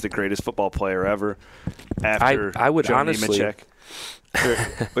Witten's the greatest football player ever. After I would Joe honestly.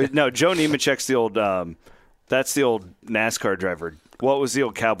 Nemechek. No, Joe Nemechek's the old. That's the old NASCAR driver. What was the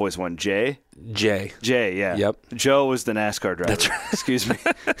old Cowboys one? Jay, yeah. Yep. Joe was the NASCAR driver. That's right. Excuse me.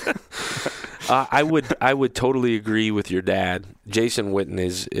 I would totally agree with your dad. Jason Witten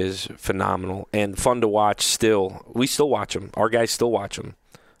is phenomenal and fun to watch still. We still watch him. Our guys still watch him.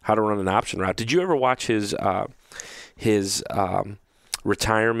 How to run an option route. Did you ever watch his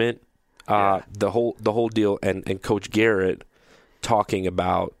retirement? Yeah. The whole deal and Coach Garrett talking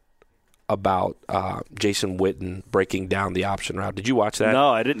about Jason Witten breaking down the option route. Did you watch that? No,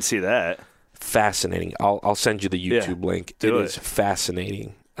 I didn't see that. Fascinating. I'll send you the YouTube link. It is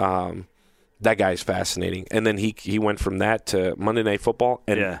fascinating. That guy's fascinating. And then he went from that to Monday Night Football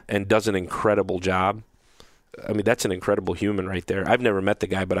and does an incredible job. I mean, that's an incredible human right there. I've never met the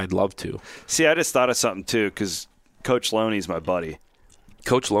guy, but I'd love to. See, I just thought of something, too, because Coach Loney's my buddy.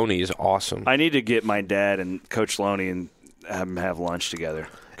 Coach Loney is awesome. I need to get my dad and Coach Loney and have them have lunch together,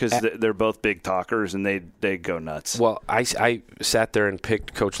 because they're both big talkers, and they go nuts. Well, I sat there and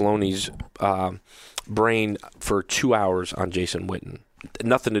picked Coach Loney's brain for 2 hours on Jason Witten.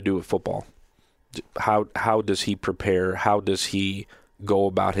 Nothing to do with football. How does he prepare? How does he go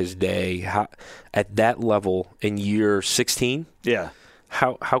about his day? At that level in year 16? Yeah.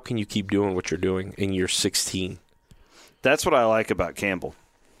 How can you keep doing what you're doing in year 16? That's what I like about Campbell.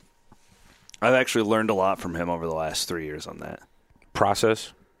 I've actually learned a lot from him over the last 3 years on that.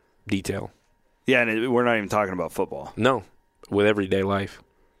 Process, detail. Yeah, and we're not even talking about football. No, with everyday life.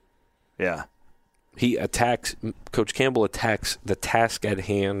 Yeah. Coach Campbell attacks the task at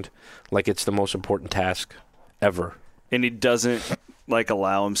hand like it's the most important task ever. And he doesn't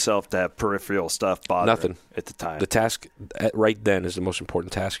allow himself to have peripheral stuff bother him at the time. The task right then is the most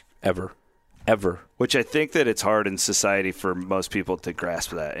important task ever. Ever. Which I think that it's hard in society for most people to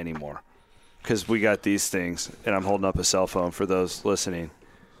grasp that anymore. Because we got these things, and I'm holding up a cell phone for those listening,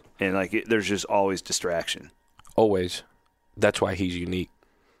 and there's just always distraction. Always. That's why he's unique.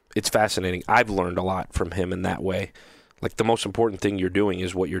 It's fascinating. I've learned a lot from him in that way. The most important thing you're doing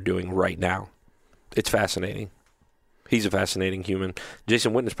is what you're doing right now. It's fascinating. He's a fascinating human.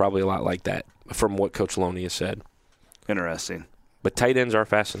 Jason Witten is probably a lot like that from what Coach Loney has said. Interesting. But tight ends are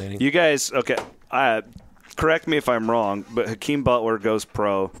fascinating. You guys, okay, correct me if I'm wrong, but Hakeem Butler goes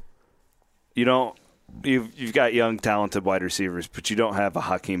pro. You've got young, talented wide receivers, but you don't have a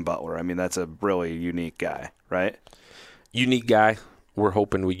Hakeem Butler. I mean, that's a really unique guy, right? Unique guy. We're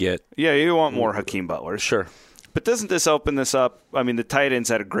hoping we get. Yeah, you want more Hakeem Butlers. Sure. But doesn't this open this up? I mean, the tight ends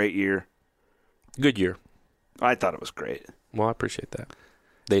had a great year. Good year. I thought it was great. Well, I appreciate that.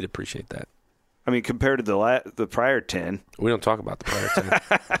 They'd appreciate that. I mean, compared to the prior 10. We don't talk about the prior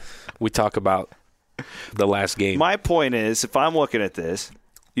 10. We talk about the last game. My point is, if I'm looking at this,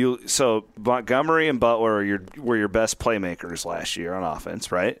 so Montgomery and Butler were your best playmakers last year on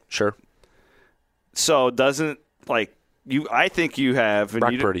offense, right? Sure. So I think you have.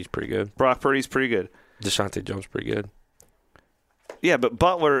 Brock Purdy's pretty good. Brock Purdy's pretty good. Deshaunte Jones pretty good. Yeah, but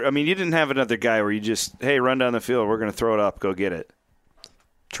Butler, I mean, you didn't have another guy where you just, hey, run down the field, we're going to throw it up, go get it.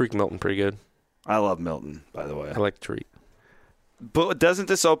 Tariq Milton pretty good. I love Milton, by the way. I like Tariq. But doesn't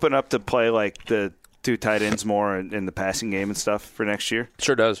this open up to play the two tight ends more in the passing game and stuff for next year?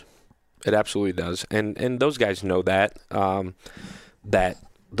 Sure does. It absolutely does. And those guys know that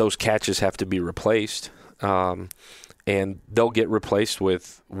those catches have to be replaced. And they'll get replaced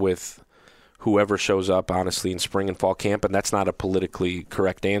with whoever shows up, honestly, in spring and fall camp. And that's not a politically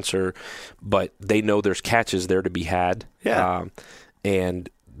correct answer, but they know there's catches there to be had. Yeah. And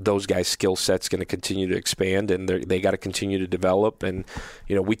those guys' skill set's going to continue to expand, and they got to continue to develop. And,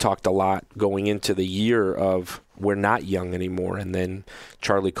 we talked a lot going into the year of we're not young anymore. And then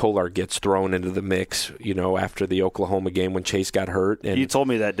Charlie Kolar gets thrown into the mix, after the Oklahoma game when Chase got hurt. And you told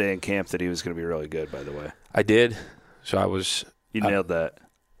me that day in camp that he was going to be really good, by the way. I did. So I was. You nailed that.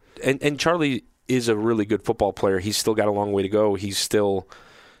 And Charlie is a really good football player. He's still got a long way to go. He's still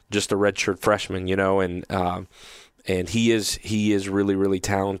just a redshirt freshman, and he is really, really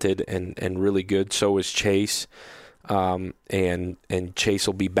talented and really good. So is Chase. and Chase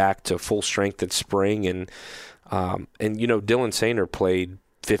will be back to full strength in spring. And Dylan Sainer played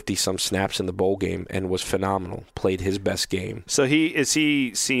 50-some snaps in the bowl game and was phenomenal, played his best game. So is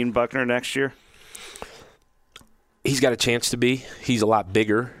he seeing Buckner next year? He's got a chance to be. He's a lot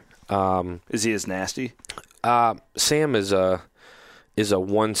bigger. Is he as nasty? Sam is a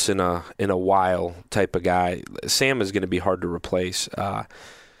once in a while type of guy. Sam is going to be hard to replace.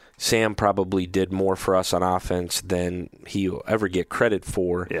 Sam probably did more for us on offense than he'll ever get credit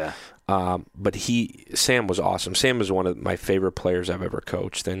for. Yeah. But Sam was awesome. Sam is one of my favorite players I've ever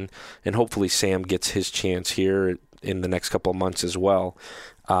coached, and hopefully Sam gets his chance here in the next couple of months as well.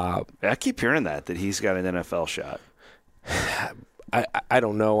 I keep hearing that he's got an NFL shot. I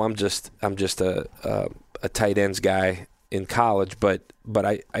don't know. I'm just a tight ends guy in college, but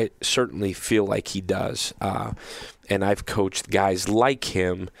I certainly feel like he does. And I've coached guys like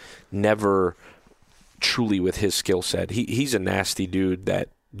him, never truly with his skill set. He's a nasty dude that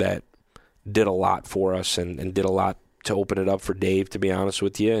did a lot for us and did a lot to open it up for Dave, to be honest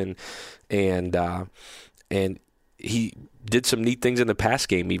with you. And he did some neat things in the pass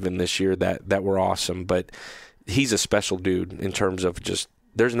game even this year that were awesome. But he's a special dude in terms of just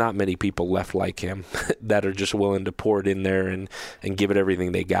there's not many people left like him that are just willing to pour it in there and give it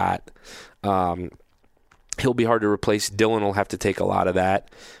everything they got. He'll be hard to replace. Dylan will have to take a lot of that,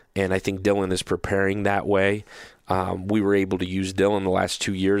 and I think Dylan is preparing that way. We were able to use Dylan the last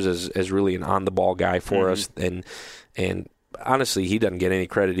 2 years as really an on-the-ball guy for us, and honestly, he doesn't get any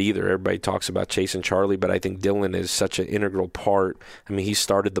credit either. Everybody talks about Chase and Charlie, but I think Dylan is such an integral part. I mean, he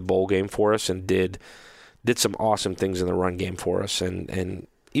started the bowl game for us and did some awesome things in the run game for us, and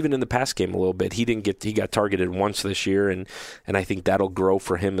even in the pass game a little bit. He got targeted once this year, and I think that'll grow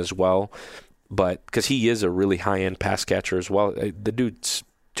for him as well. But because he is a really high-end pass catcher as well. The dude's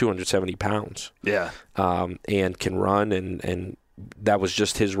 270 pounds. Yeah. And can run, and that was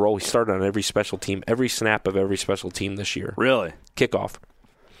just his role. He started on every special team, every snap of every special team this year. Really? Kickoff.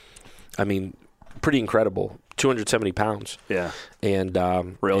 I mean, pretty incredible. 270 pounds. Yeah. And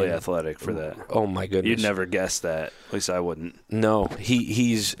really athletic for that. Oh, my goodness. You'd never guess that. At least I wouldn't. No.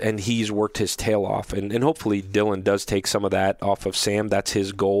 He's worked his tail off. And hopefully Dylan does take some of that off of Sam. That's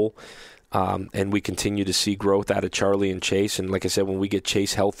his goal. And we continue to see growth out of Charlie and Chase. And like I said, when we get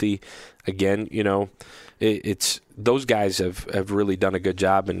Chase healthy again, it's those guys have really done a good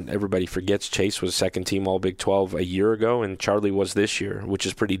job. And everybody forgets Chase was second team All Big 12 a year ago, and Charlie was this year, which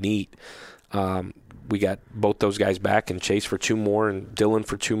is pretty neat. We got both those guys back, and Chase for 2 more, and Dylan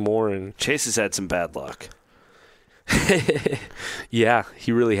for 2 more. And Chase has had some bad luck. Yeah,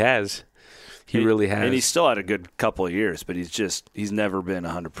 he really has. He really has. And he's still had a good couple of years, but he's never been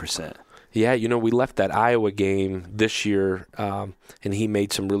 100%. Yeah, we left that Iowa game this year, and he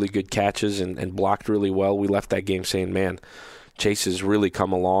made some really good catches and blocked really well. We left that game saying, man, Chase has really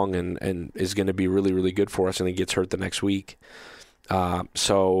come along and is going to be really, really good for us, and he gets hurt the next week.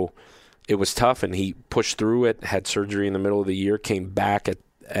 So it was tough, and he pushed through it, had surgery in the middle of the year, came back at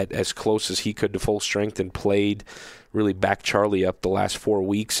as close as he could to full strength and played, really backed Charlie up the last 4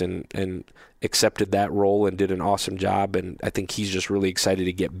 weeks and accepted that role and did an awesome job. And I think he's just really excited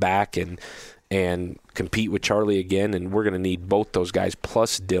to get back and compete with Charlie again. And we're going to need both those guys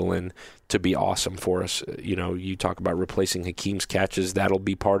plus Dylan to be awesome for us. You talk about replacing Hakeem's catches. That'll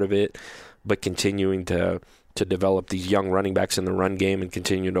be part of it. But continuing to develop these young running backs in the run game and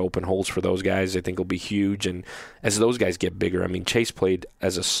continue to open holes for those guys, I think will be huge. And as those guys get bigger, I mean, Chase played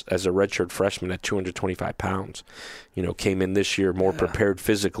as a redshirt freshman at 225 pounds. Came in this year more prepared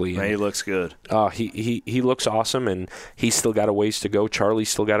physically. Man, he looks good. He looks awesome, and he's still got a ways to go. Charlie's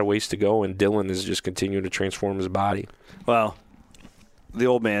still got a ways to go, and Dylan is just continuing to transform his body. Well, the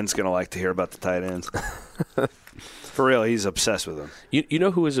old man's going to like to hear about the tight ends. For real, he's obsessed with them. You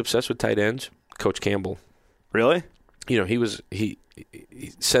know who is obsessed with tight ends? Coach Campbell. Really? He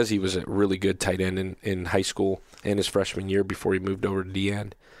says he was a really good tight end in high school and his freshman year before he moved over to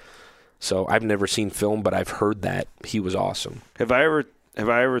D-end. So I've never seen film, but I've heard that he was awesome. Have I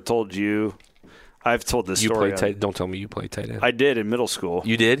ever told you? I've told this story. Don't tell me you played tight end. I did in middle school.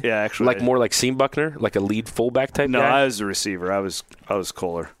 You did? Yeah, actually. More like Seam Buckner, like a lead fullback type guy? No, I was a receiver. I was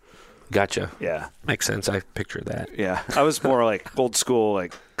Kohler. Gotcha. Yeah. Makes sense. I picture that. Yeah. I was more like old school,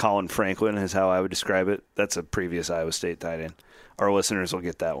 like Colin Franklin is how I would describe it. That's a previous Iowa State tight end. Our listeners will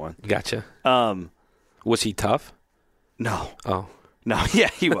get that one. Gotcha. Was he tough? No. Oh. No, yeah,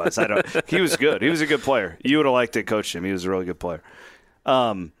 he was. He was good. He was a good player. You would have liked to coach him. He was a really good player.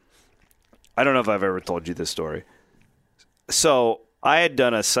 I don't know if I've ever told you this story. So I had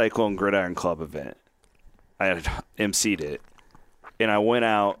done a Cyclone Gridiron Club event. I had emceed it. And I went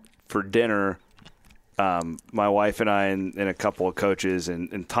out for dinner my wife and I and a couple of coaches,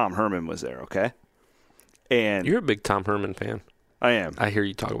 and Tom Herman was there, okay? And You're a big Tom Herman fan. I am. I hear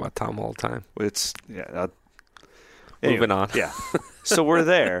you talk about Tom all the time. Moving on. Yeah. So we're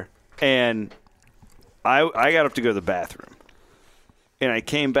there, and I got up to go to the bathroom. And I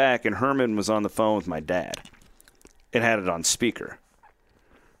came back, and Herman was on the phone with my dad and had it on speaker.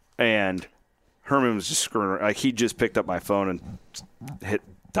 And Herman was just screwing around. Like, he just picked up my phone and hit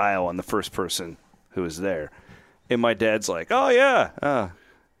dial on the first person who was there. And my dad's like, oh, yeah,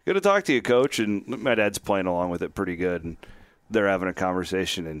 good to talk to you, Coach. And my dad's playing along with it pretty good. And they're having a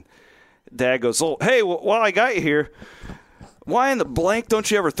conversation. And Dad goes, oh, hey, while I got you here, why in the blank don't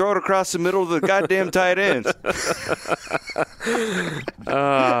you ever throw it across the middle of the goddamn tight ends?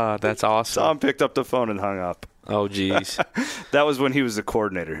 That's awesome. Tom picked up the phone and hung up. Oh, geez. That was when he was the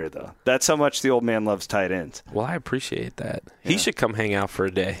coordinator here, though. That's how much the old man loves tight ends. Well, I appreciate that. He should come hang out for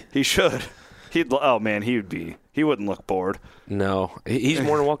a day. He should. He wouldn't look bored. No, he's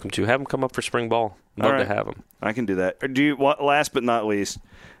more than welcome to. Have him come up for spring ball. Love to have him. I can do that. Last but not least,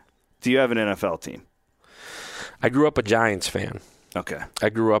 do you have an NFL team? I grew up a Giants fan. Okay. I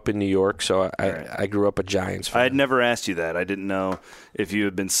grew up in New York, so I grew up a Giants fan. I had never asked you that. I didn't know if you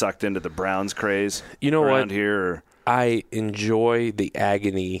had been sucked into the Browns craze around here. Or... I enjoy the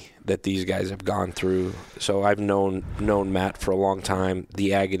agony that these guys have gone through. So I've known Matt for a long time.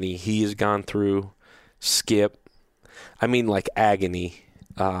 The agony he has gone through, Skip. I mean, like agony.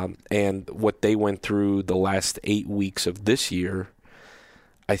 And what they went through the last 8 weeks of this year,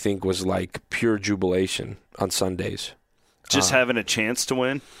 I think, was like pure jubilation on Sundays. Just having a chance to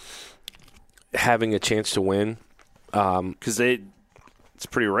win? Having a chance to win. Because it's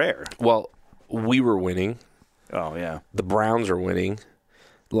pretty rare. Well, we were winning. Oh, yeah. The Browns are winning.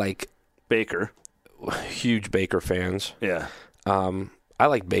 Like Baker. Huge Baker fans. Yeah. I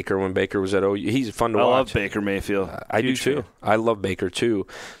like Baker when Baker was at OU. He's fun to watch. I love Baker Mayfield. I do too. I love Baker too.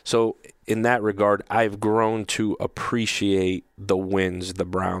 So in that regard, I've grown to appreciate the wins the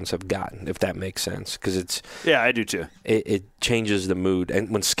Browns have gotten, if that makes sense. Because yeah, I do too. It changes the mood,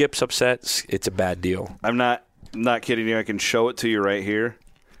 and when Skip's upset, it's a bad deal. I'm not kidding you. I can show it to you right here.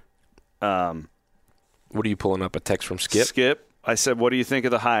 What are you pulling up? A text from Skip? Skip. I said, what do you think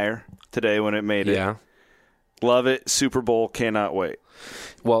of the hire today when it made it? Yeah. Love it. Super Bowl. Cannot wait.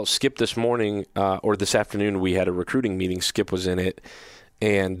 Well, Skip this morning or this afternoon, we had a recruiting meeting. Skip was in it,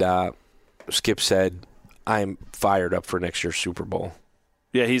 and Skip said, I'm fired up for next year's Super Bowl.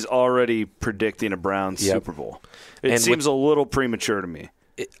 Yeah, he's already predicting a Browns Super Bowl. It seems a little premature to me.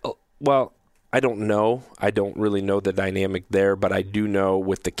 Well, I don't know. I don't really know the dynamic there, but I do know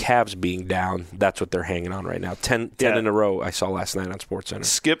with the Cavs being down, that's what they're hanging on right now. 10 in a row I saw last night on SportsCenter.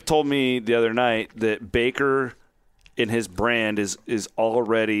 Skip told me the other night that Baker in his brand is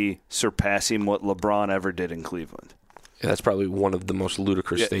already surpassing what LeBron ever did in Cleveland. Yeah, that's probably one of the most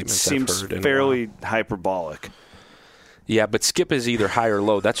ludicrous statements I've heard. It seems fairly hyperbolic. Yeah, but Skip is either high or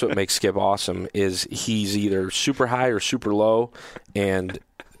low. That's what makes Skip awesome, is he's either super high or super low. And,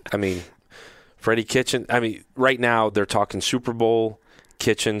 I mean, Freddie Kitchens, right now they're talking Super Bowl,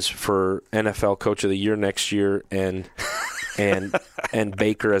 Kitchens for NFL Coach of the Year next year, and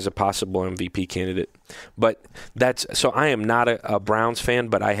Baker as a possible MVP candidate. But so I am not a Browns fan,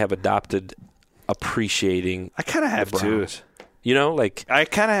 but I have adopted appreciating I kind of have to. You know, like I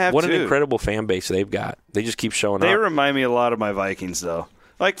kind of have what to. an incredible fan base they've got. They just keep showing up. They remind me a lot of my Vikings, though.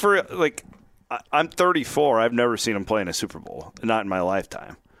 I'm 34. I've never seen them play in a Super Bowl, not in my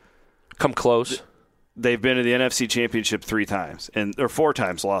lifetime. Come close. They've been to the NFC Championship 3 times, or 4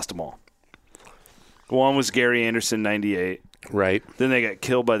 times, lost them all. One was Gary Anderson, 98. Right. Then they got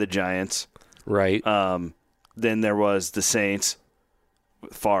killed by the Giants. Right. Then there was the Saints,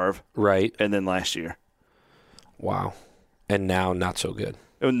 Favre. Right. And then last year. Wow. And now not so good.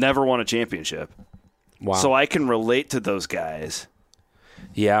 It never won a championship. Wow. So I can relate to those guys.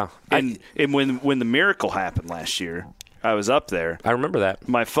 Yeah. And when the miracle happened last year, I was up there. I remember that.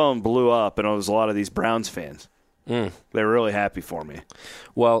 My phone blew up, and it was a lot of these Browns fans. They were really happy for me.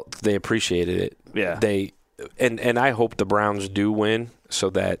 Well, they appreciated it. Yeah. And I hope the Browns do win so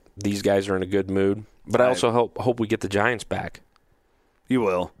that these guys are in a good mood. But I also hope we get the Giants back. You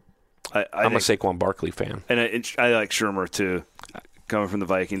will. I'm a Saquon Barkley fan. And I like Shermer, too. Coming from the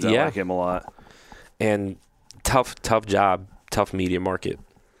Vikings, I like him a lot. And tough job, tough media market.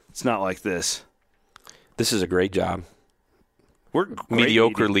 It's not like this. This is a great job. We're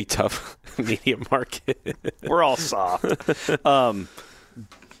mediocrely tough media market. We're all soft.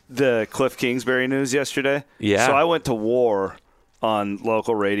 The Cliff Kingsbury news yesterday. Yeah. So I went to war on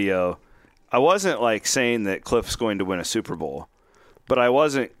local radio. I wasn't saying that Cliff's going to win a Super Bowl, but I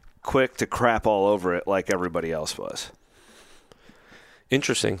wasn't quick to crap all over it like everybody else was.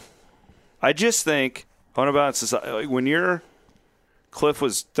 Interesting. I just think when Cliff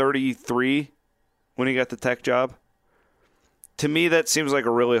was 33 when he got the Tech job, to me that seems like a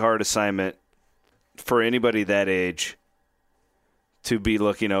really hard assignment for anybody that age to be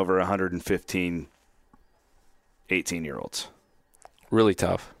looking over 115 18-year-olds. Really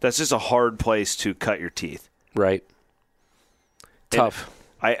tough. That's just a hard place to cut your teeth. Right. Tough.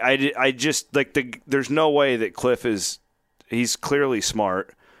 I just there's no way that Cliff he's clearly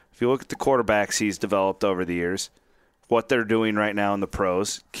smart. If you look at the quarterbacks he's developed over the years, what they're doing right now in the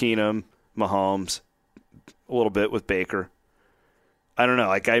pros, Keenum, Mahomes, a little bit with Baker. I don't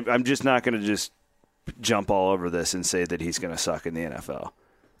know. I'm just not going to just jump all over this and say that he's going to suck in the NFL.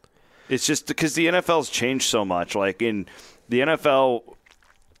 It's just because the NFL's changed so much. Like in the NFL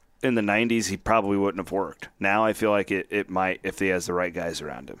in the 90s, he probably wouldn't have worked. Now I feel like it might if he has the right guys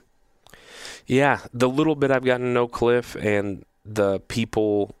around him. Yeah, the little bit I've gotten to know Cliff and the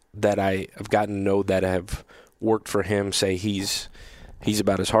people that I have gotten to know that have worked for him say he's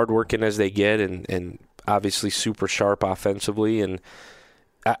about as hardworking as they get and obviously super sharp offensively. And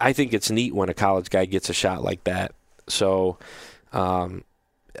I think it's neat when a college guy gets a shot like that. So I'm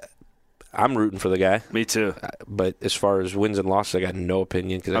rooting for the guy. Me too. But as far as wins and losses, I got no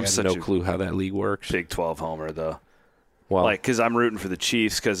opinion because I got no clue how that league works. Big 12 homer, though. Well, because I'm rooting for the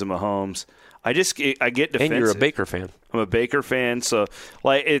Chiefs because of Mahomes. I get defensive. And you're a Baker fan. I'm a Baker fan, so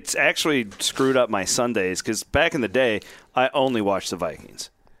it's actually screwed up my Sundays because back in the day, I only watched the Vikings.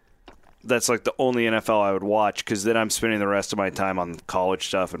 That's like the only NFL I would watch because then I'm spending the rest of my time on college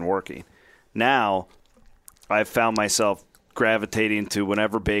stuff and working. Now, I've found myself gravitating to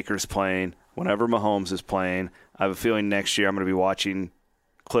whenever Baker's playing, whenever Mahomes is playing. I have a feeling next year I'm going to be watching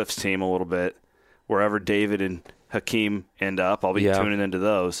Cliff's team a little bit. Wherever David and Hakeem end up, I'll be tuning into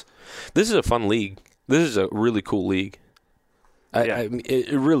those. This is a fun league. This is a really cool league. It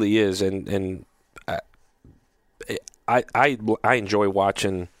really is, and I enjoy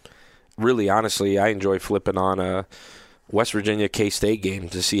watching. Really, honestly, I enjoy flipping on a West Virginia K-State game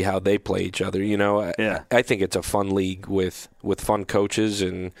to see how they play each other. You know, I think it's a fun league with fun coaches,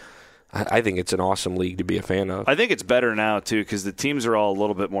 and I think it's an awesome league to be a fan of. I think it's better now too because the teams are all a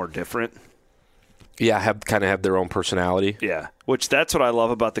little bit more different. Yeah, have their own personality. Yeah, which that's what I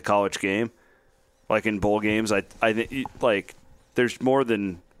love about the college game. Like in bowl games, I think like there's more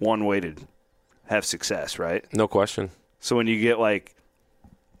than one way to have success, right? No question. So when you get like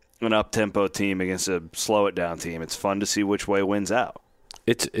an up-tempo team against a slow-it-down team, it's fun to see which way wins out.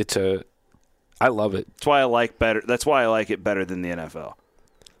 I love it. That's why I like it better than the NFL.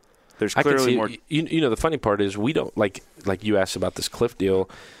 There's clearly more. You know, the funny part is we don't like you asked about this Cliff deal.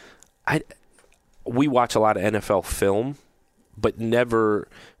 We watch a lot of NFL film, but never,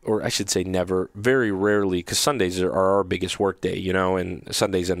 or I should say never, very rarely, because Sundays are our biggest work day, you know, and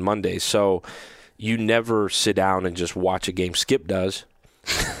Sundays and Mondays. So you never sit down and just watch a game. Skip does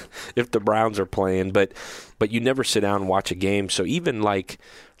if the Browns are playing, but you never sit down and watch a game. So even like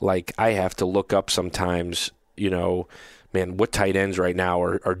I have to look up sometimes, you know, man, what tight ends right now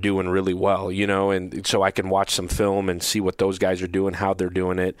are doing really well, you know, and so I can watch some film and see what those guys are doing, how they're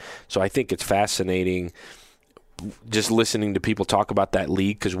doing it. So I think it's fascinating just listening to people talk about that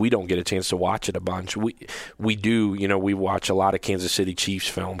league because we don't get a chance to watch it a bunch. We do, you know, we watch a lot of Kansas City Chiefs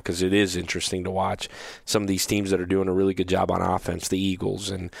film because it is interesting to watch some of these teams that are doing a really good job on offense, the Eagles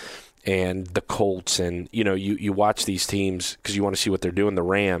and the Colts, and you know you watch these teams because you want to see what they're doing, the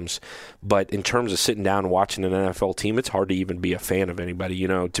Rams. But in terms of sitting down and watching an NFL team, it's hard to even be a fan of anybody, you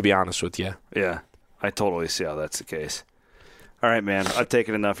know, to be honest with you. Yeah, I totally see how that's the case. All right, man, I've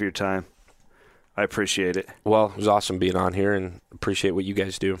taken enough of your time. I appreciate it. Well, it was awesome being on here and appreciate what you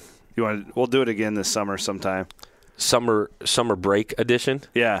guys do. We'll do it again this summer sometime. Summer break edition?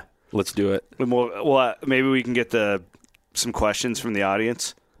 Yeah. Let's do it. Well, maybe we can get some questions from the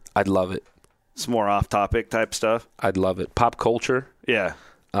audience. I'd love it. Some more off-topic type stuff. I'd love it. Pop culture. Yeah.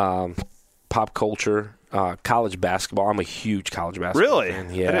 Pop culture. College basketball. I'm a huge college basketball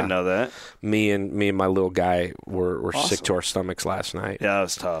fan. Yeah. I didn't know that. Me and my little guy were awesome. Sick to our stomachs last night. Yeah, that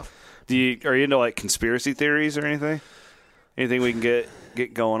was tough. Are you into like conspiracy theories or anything? Anything we can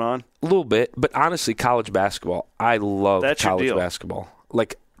get going on? A little bit, but honestly, college basketball. I love college basketball.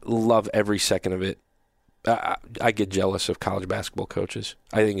 Like, love every second of it. I get jealous of college basketball coaches.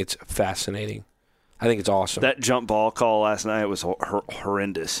 I think it's fascinating. I think it's awesome. That jump ball call last night was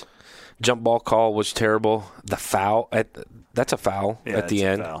horrendous. Jump ball call was terrible. The foul, that's a foul at the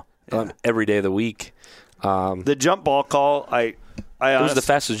end. Every day of the week. The jump ball call, it was the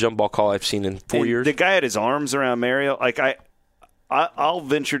fastest jump ball call I've seen in 4 years. The guy had his arms around Mario. Like I'll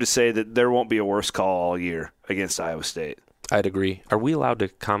venture to say that there won't be a worse call all year against Iowa State. I'd agree. Are we allowed to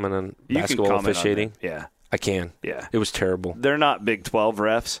comment on basketball comment officiating? Yeah. I can. Yeah. It was terrible. They're not Big 12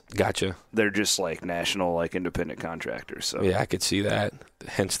 refs. Gotcha. They're just like national, like independent contractors. So Yeah, I could see that.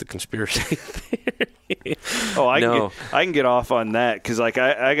 Hence the conspiracy theory. Oh, I can get off on that because like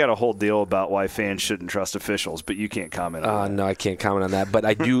I got a whole deal about why fans shouldn't trust officials, but you can't comment on that. No, I can't comment on that. But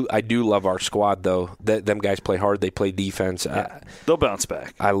I do love our squad though. Them guys play hard. They play defense. Yeah. They'll bounce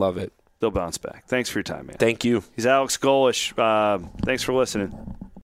back. I love it. They'll bounce back. Thanks for your time, man. Thank you. He's Alex Golesh. Thanks for listening.